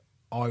God.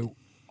 I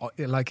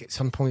like at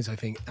some points I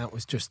think that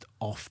was just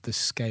off the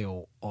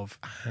scale of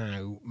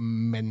how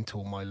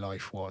mental my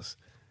life was.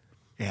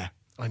 Yeah.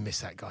 I miss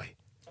that guy.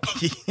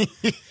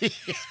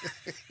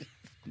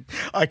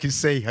 I can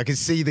see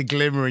the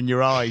glimmer in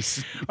your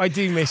eyes. I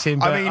do miss him.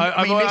 But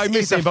I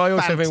miss him, but I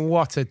also think,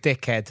 what a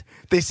dickhead.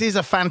 This is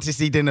a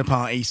fantasy dinner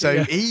party,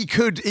 so he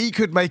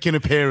could make an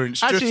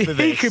appearance. Actually, just for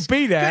this. he could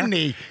be there. Couldn't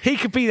he? He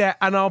could be there,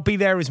 and I'll be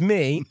there as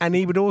me, and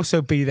he would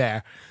also be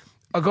there.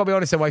 I've got to be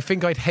honest, though. I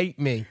think I'd hate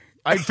me.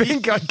 I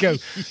think I'd go,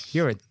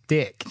 you're a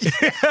dick.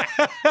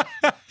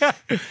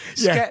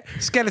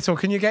 Skeletor,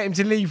 can you get him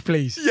to leave,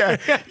 please? Yeah.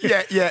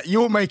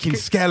 You're making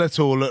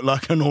Skeletor look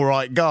like an all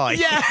right guy.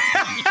 Yeah.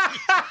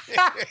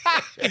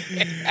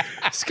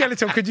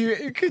 Skeletor,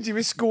 could you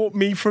escort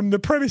me from the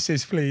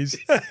premises, please?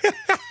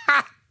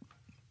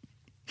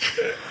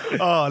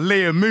 Oh,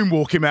 Liam,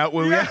 moonwalk him out,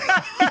 will you?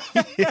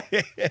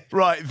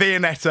 Right,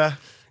 Viennetta.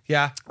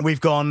 Yeah.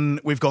 We've gone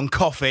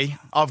coffee.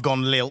 I've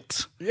gone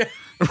lilt. Yeah.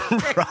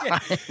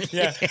 Right.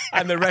 Yeah.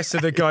 And the rest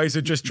of the guys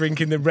are just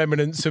drinking the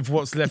remnants of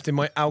what's left in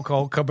my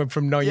alcohol cupboard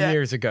from 9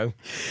 years ago.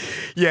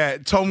 Yeah.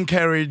 Tom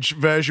Kerridge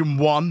version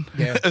 1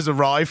 has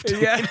arrived.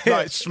 Yeah.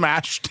 Like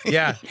smashed.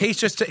 Yeah. He's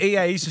just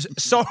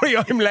sorry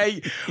I'm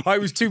late. I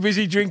was too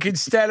busy drinking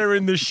Stella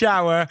in the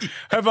shower.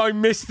 Have I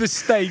missed the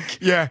steak?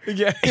 Yeah.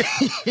 Yeah.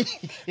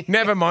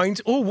 Never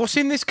mind. Oh, what's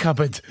in this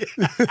cupboard?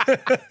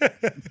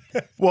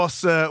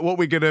 What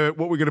we're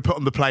gonna put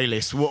on the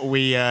playlist? What are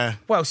we?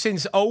 Well,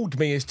 since Old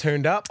Me has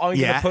turned up, I'm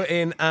going to put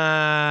in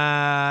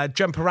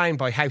Jump Around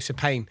by House of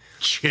Pain.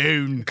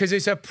 Tune. Because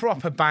it's a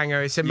proper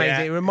banger. It's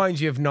amazing. Yeah. It reminds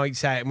you of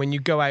nights out, and when you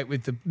go out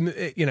with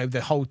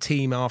the whole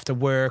team after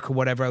work or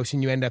whatever else,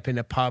 and you end up in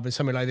a pub and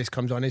something like this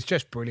comes on, it's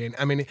just brilliant.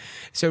 I mean,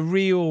 it's a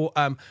real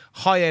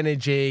high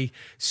energy,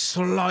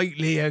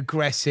 slightly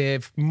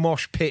aggressive,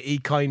 mosh pitty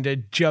kind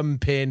of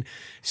jumping,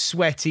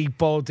 sweaty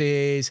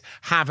bodies,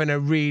 having a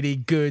really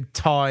good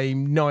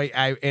time, night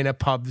out in a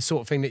pub, the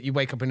sort of thing that you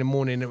wake up in the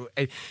morning.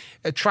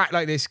 A track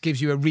like this gives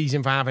you a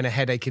reason for having a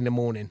headache in the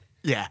morning.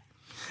 Yeah.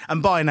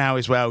 And by now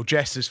as well,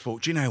 Jess has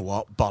thought, do you know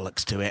what?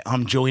 Bollocks to it.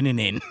 I'm joining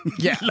in.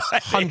 Yeah,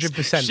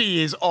 100%.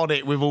 She is on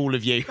it with all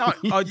of you.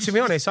 To be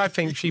honest, I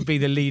think she'd be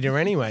the leader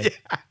anyway.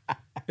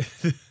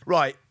 Yeah.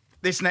 Right.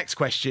 This next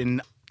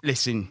question,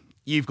 listen,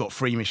 you've got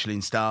 3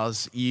 Michelin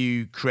stars.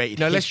 You created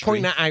history. Let's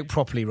point that out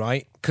properly,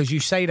 right? Because you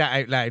say that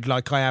out loud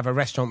like I have a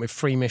restaurant with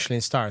 3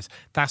 Michelin stars.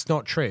 That's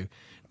not true.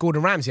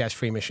 Gordon Ramsay has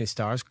 3 Michelin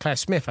stars. Claire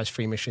Smith has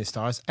 3 Michelin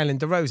stars. Ellen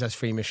DeRose has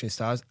 3 Michelin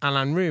stars.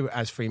 Alain Roux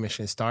has 3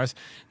 Michelin stars.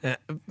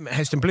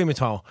 Heston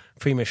Blumenthal,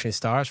 3 Michelin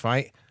stars,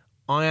 right?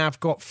 I have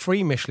got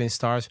 3 Michelin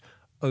stars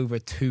over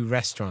 2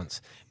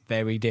 restaurants.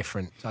 Very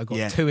different. So I've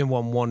got 2 in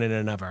one in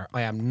another.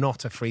 I am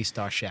not a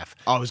 3-star chef.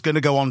 I was going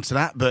to go on to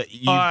that, but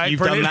you've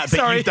done that bit.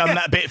 Sorry. You've done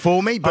that bit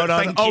for me. But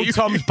thank you. Old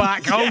Tom's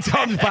back. Old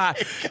Tom's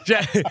back.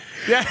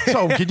 Yeah.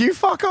 Tom, can you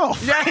fuck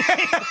off? Yeah.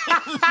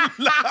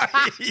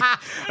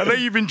 I know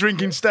you've been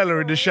drinking Stella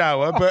in the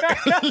shower, but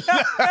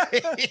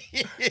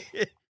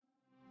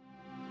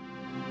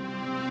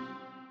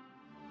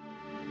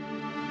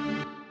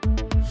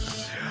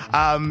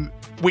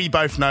we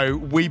both know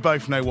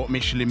what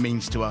Michelin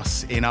means to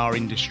us in our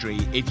industry.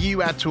 If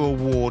you had to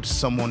award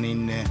someone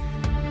in the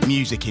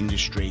music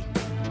industry,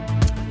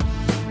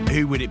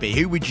 who would it be?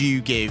 Who would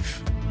you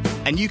give?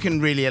 And you can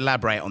really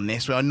elaborate on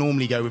this. I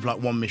normally go with like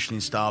 1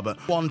 Michelin star, but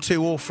 1,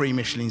 2 or 3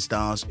 Michelin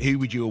stars. Who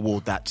would you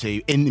award that to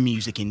in the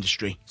music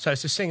industry? So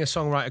it's a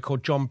singer-songwriter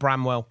called John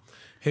Bramwell,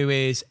 who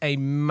is a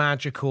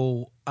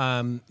magical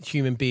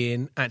human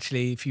being.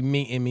 Actually, if you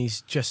meet him,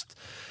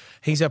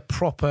 he's a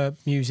proper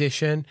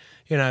musician.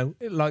 You know,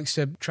 likes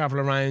to travel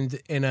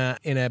around in a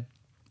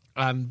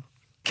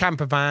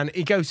camper van.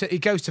 He goes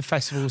to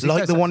festivals.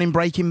 Like the one in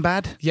Breaking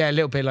Bad? Yeah, a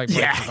little bit like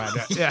Breaking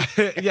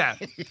Bad. Yeah.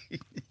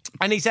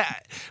 And he's a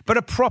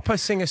proper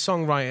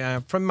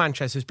singer-songwriter from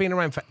Manchester. He's been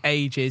around for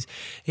ages.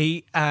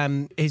 His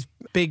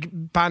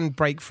big band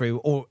breakthrough,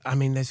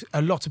 there's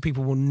a lot of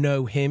people will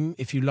know him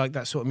if you like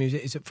that sort of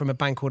music. It's from a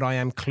band called I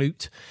Am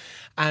Clute.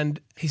 And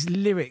his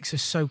lyrics are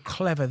so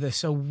clever. They're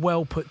so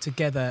well put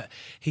together.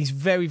 He's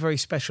very, very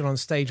special on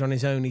stage on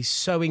his own. He's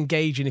so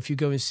engaging. If you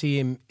go and see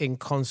him in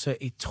concert,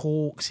 he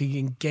talks, he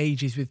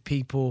engages with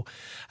people.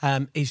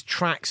 His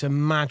tracks are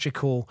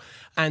magical.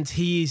 And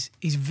he's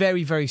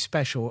very, very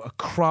special, a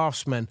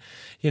craftsman,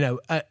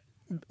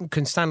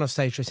 can stand on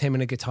stage with him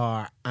and a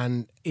guitar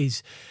and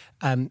is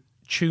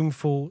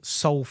tuneful,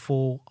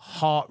 soulful,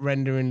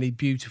 heart-renderingly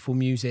beautiful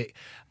music.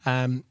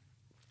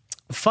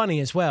 Funny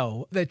as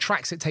well. They're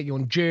tracks that take you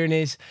on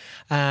journeys.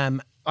 I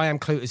Am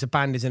Clute as a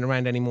band isn't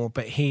around anymore,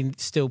 but he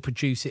still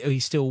produces. He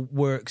still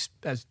works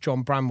as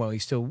John Bramwell. He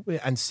still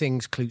and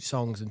sings Clute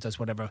songs and does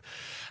whatever.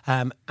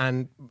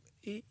 And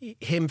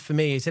him for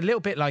me is a little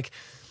bit like.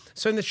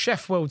 So in the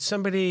chef world,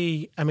 someone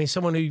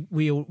who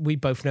we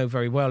both know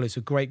very well is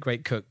a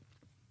great cook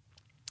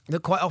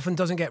that quite often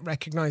doesn't get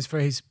recognised for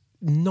his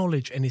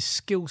knowledge and his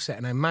skill set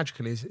and how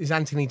magical he is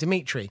Anthony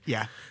Dimitri.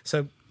 Yeah.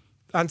 So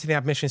Anthony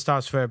had Michelin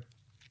stars for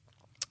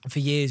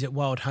years at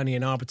Wild Honey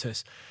and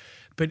Arbutus.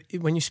 But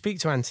when you speak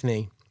to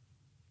Anthony,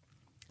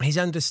 his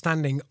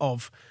understanding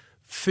of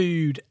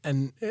food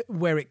and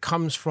where it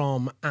comes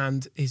from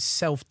and his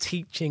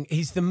self-teaching.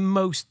 He's the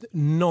most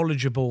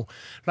knowledgeable.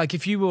 Like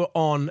if you were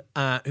on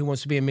Who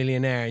Wants to Be a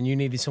Millionaire and you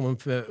needed someone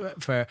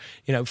for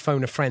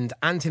phone a friend,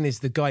 Anthony is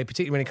the guy,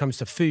 particularly when it comes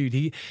to food.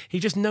 He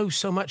just knows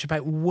so much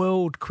about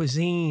world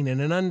cuisine and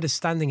an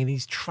understanding, and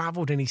he's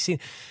travelled and he's seen.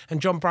 And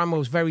John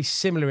Bramwell's very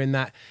similar in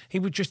that he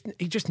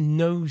just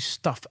knows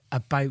stuff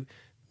about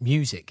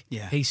music.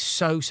 Yeah. He's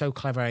so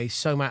clever. He's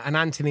so mad. And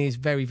Anthony is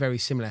very, very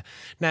similar.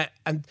 Now,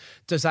 and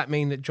does that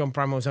mean that John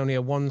Bramwell's only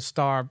a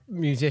 1-star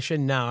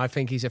musician? No, I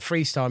think he's a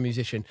 3-star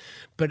musician.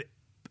 But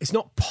it's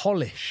not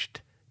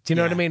polished. Do you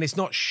know what I mean? It's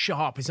not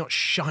sharp. It's not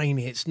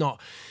shiny. It's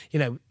not,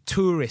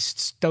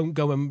 tourists don't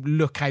go and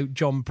look out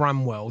John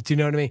Bramwell. Do you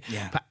know what I mean?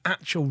 Yeah. But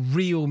actual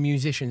real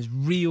musicians,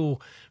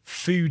 real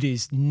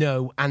foodies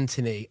know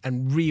Anthony,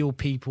 and real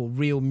people,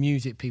 real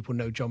music people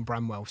know John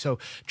Bramwell. So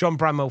John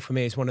Bramwell for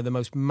me is one of the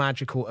most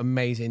magical,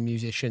 amazing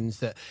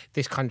musicians that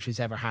this country's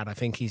ever had. I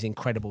think he's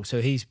incredible.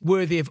 So he's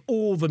worthy of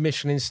all the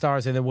Michelin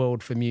stars in the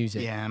world for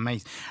music. Yeah,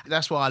 amazing.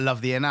 That's why I love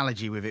the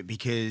analogy with it,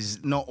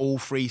 because not all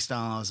 3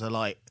 stars are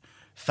like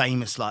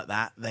famous like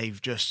that. They've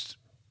just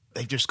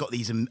got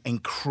these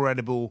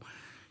incredible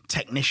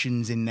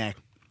technicians in there.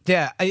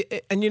 Yeah,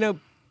 and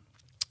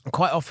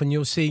quite often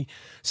you'll see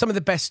some of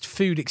the best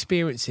food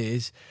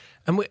experiences,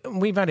 and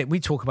we've had it, we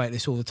talk about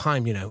this all the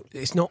time,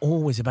 it's not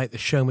always about the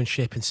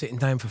showmanship and sitting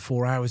down for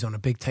 4 hours on a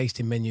big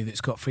tasting menu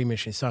that's got 3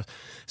 Michelin stars.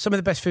 Some of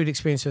the best food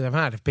experiences I've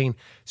had have been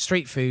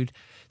street food,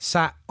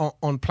 sat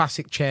on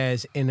plastic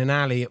chairs in an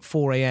alley at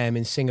 4 a.m.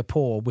 in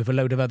Singapore with a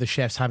load of other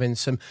chefs having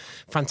some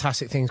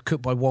fantastic things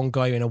cooked by one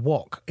guy in a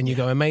wok, and you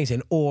go,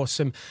 amazing. Or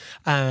some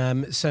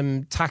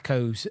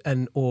tacos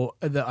or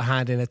that I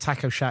had in a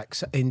taco shack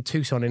in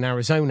Tucson in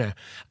Arizona,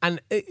 and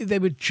they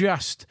were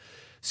just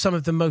some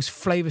of the most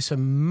flavoursome,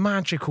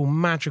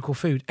 magical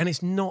food. And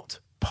it's not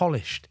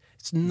polished,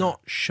 it's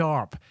not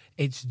sharp,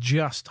 it's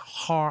just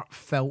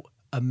heartfelt,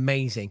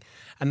 amazing.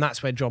 And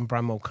that's where John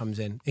Bramwell comes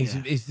in.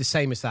 He's the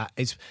same as that.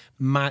 It's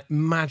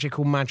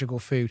magical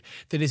food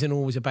that isn't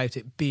always about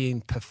it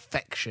being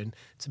perfection.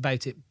 It's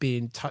about it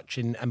being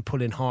touching and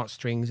pulling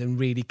heartstrings and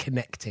really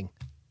connecting.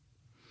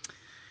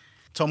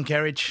 Tom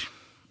Kerridge,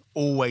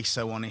 always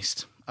so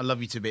honest. I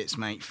love you to bits,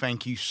 mate.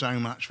 Thank you so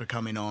much for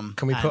coming on.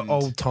 Can we put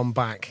old Tom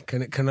back?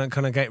 Can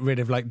I get rid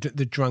of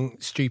the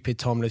drunk, stupid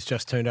Tom that's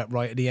just turned up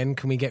right at the end?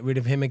 Can we get rid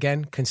of him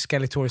again? Can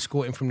Skeletor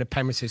escort him from the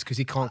premises because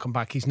he can't come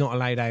back? He's not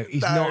allowed out.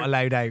 He's not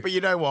allowed out. But you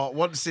know what?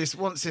 Once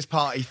this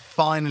party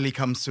finally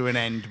comes to an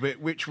end,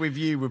 which with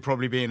you would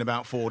probably be in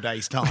about 4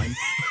 days' time,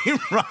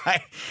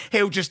 right?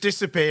 He'll just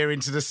disappear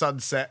into the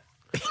sunset.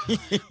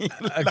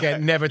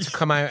 Again, never to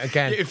come out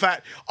again. In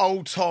fact,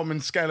 old Tom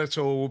and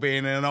Skeletor will be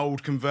in an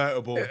old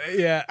convertible,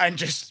 and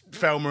just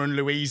Thelma and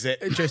Louise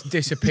it, just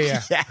disappear.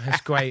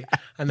 That's great.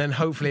 And then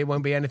hopefully it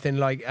won't be anything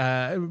like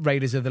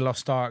Raiders of the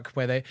Lost Ark,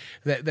 where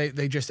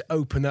they just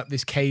open up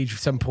this cage at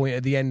some point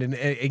at the end and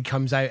it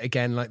comes out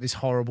again like this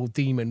horrible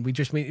demon. We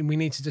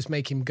need to just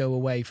make him go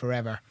away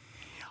forever.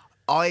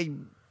 I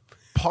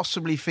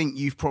possibly think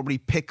you've probably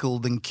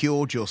pickled and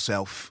cured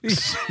yourself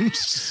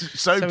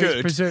so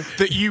good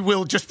that you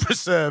will just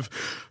preserve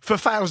for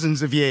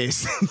thousands of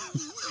years.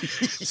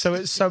 So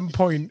at some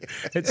point,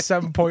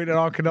 an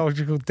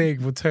archaeological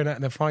dig will turn out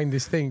and they'll find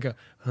this thing and go,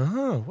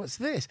 oh, what's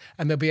this?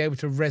 And they'll be able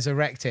to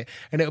resurrect it.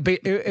 And it'll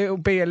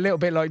be a little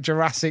bit like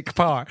Jurassic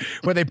Park,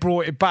 where they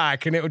brought it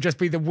back and it'll just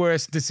be the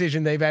worst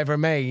decision they've ever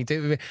made.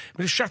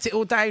 We'll shut it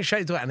all down,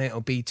 and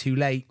it'll be too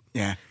late.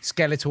 Yeah.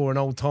 Skeletor and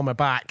old Tom are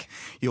back.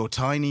 Your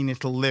tiny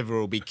little liver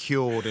will be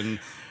cured and...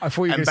 I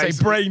thought you were going to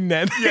say brain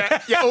then.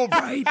 Yeah, all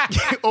brain.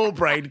 All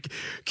brain.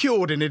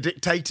 Cured in a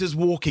dictator's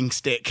walking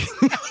stick.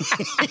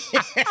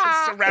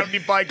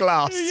 Surrounded by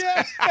glass.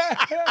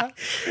 Yeah.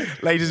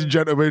 Ladies and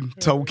gentlemen,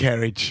 Tom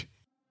Kerridge.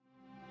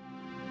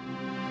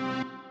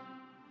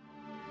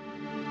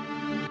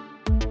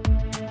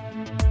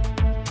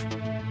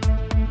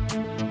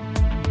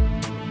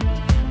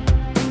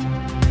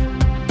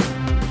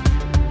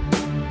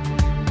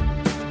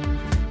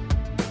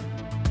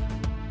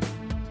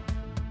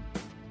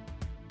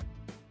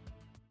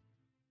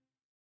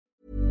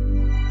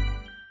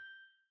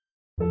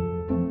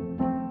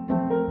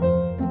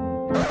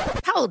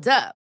 Hold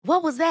up.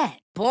 What was that?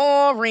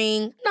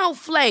 Boring. No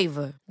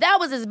flavor. That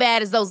was as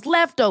bad as those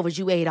leftovers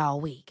you ate all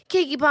week.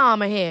 Keke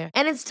Palmer here,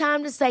 and it's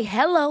time to say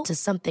hello to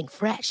something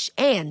fresh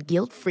and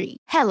guilt-free.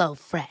 Hello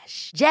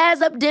Fresh.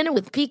 Jazz up dinner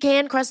with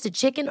pecan-crusted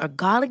chicken or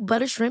garlic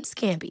butter shrimp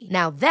scampi.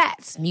 Now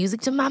that's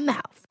music to my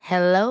mouth.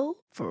 Hello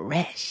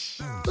Fresh.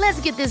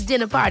 Let's get this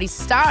dinner party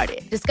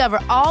started. Discover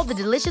all the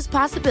delicious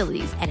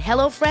possibilities at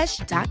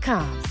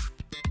HelloFresh.com.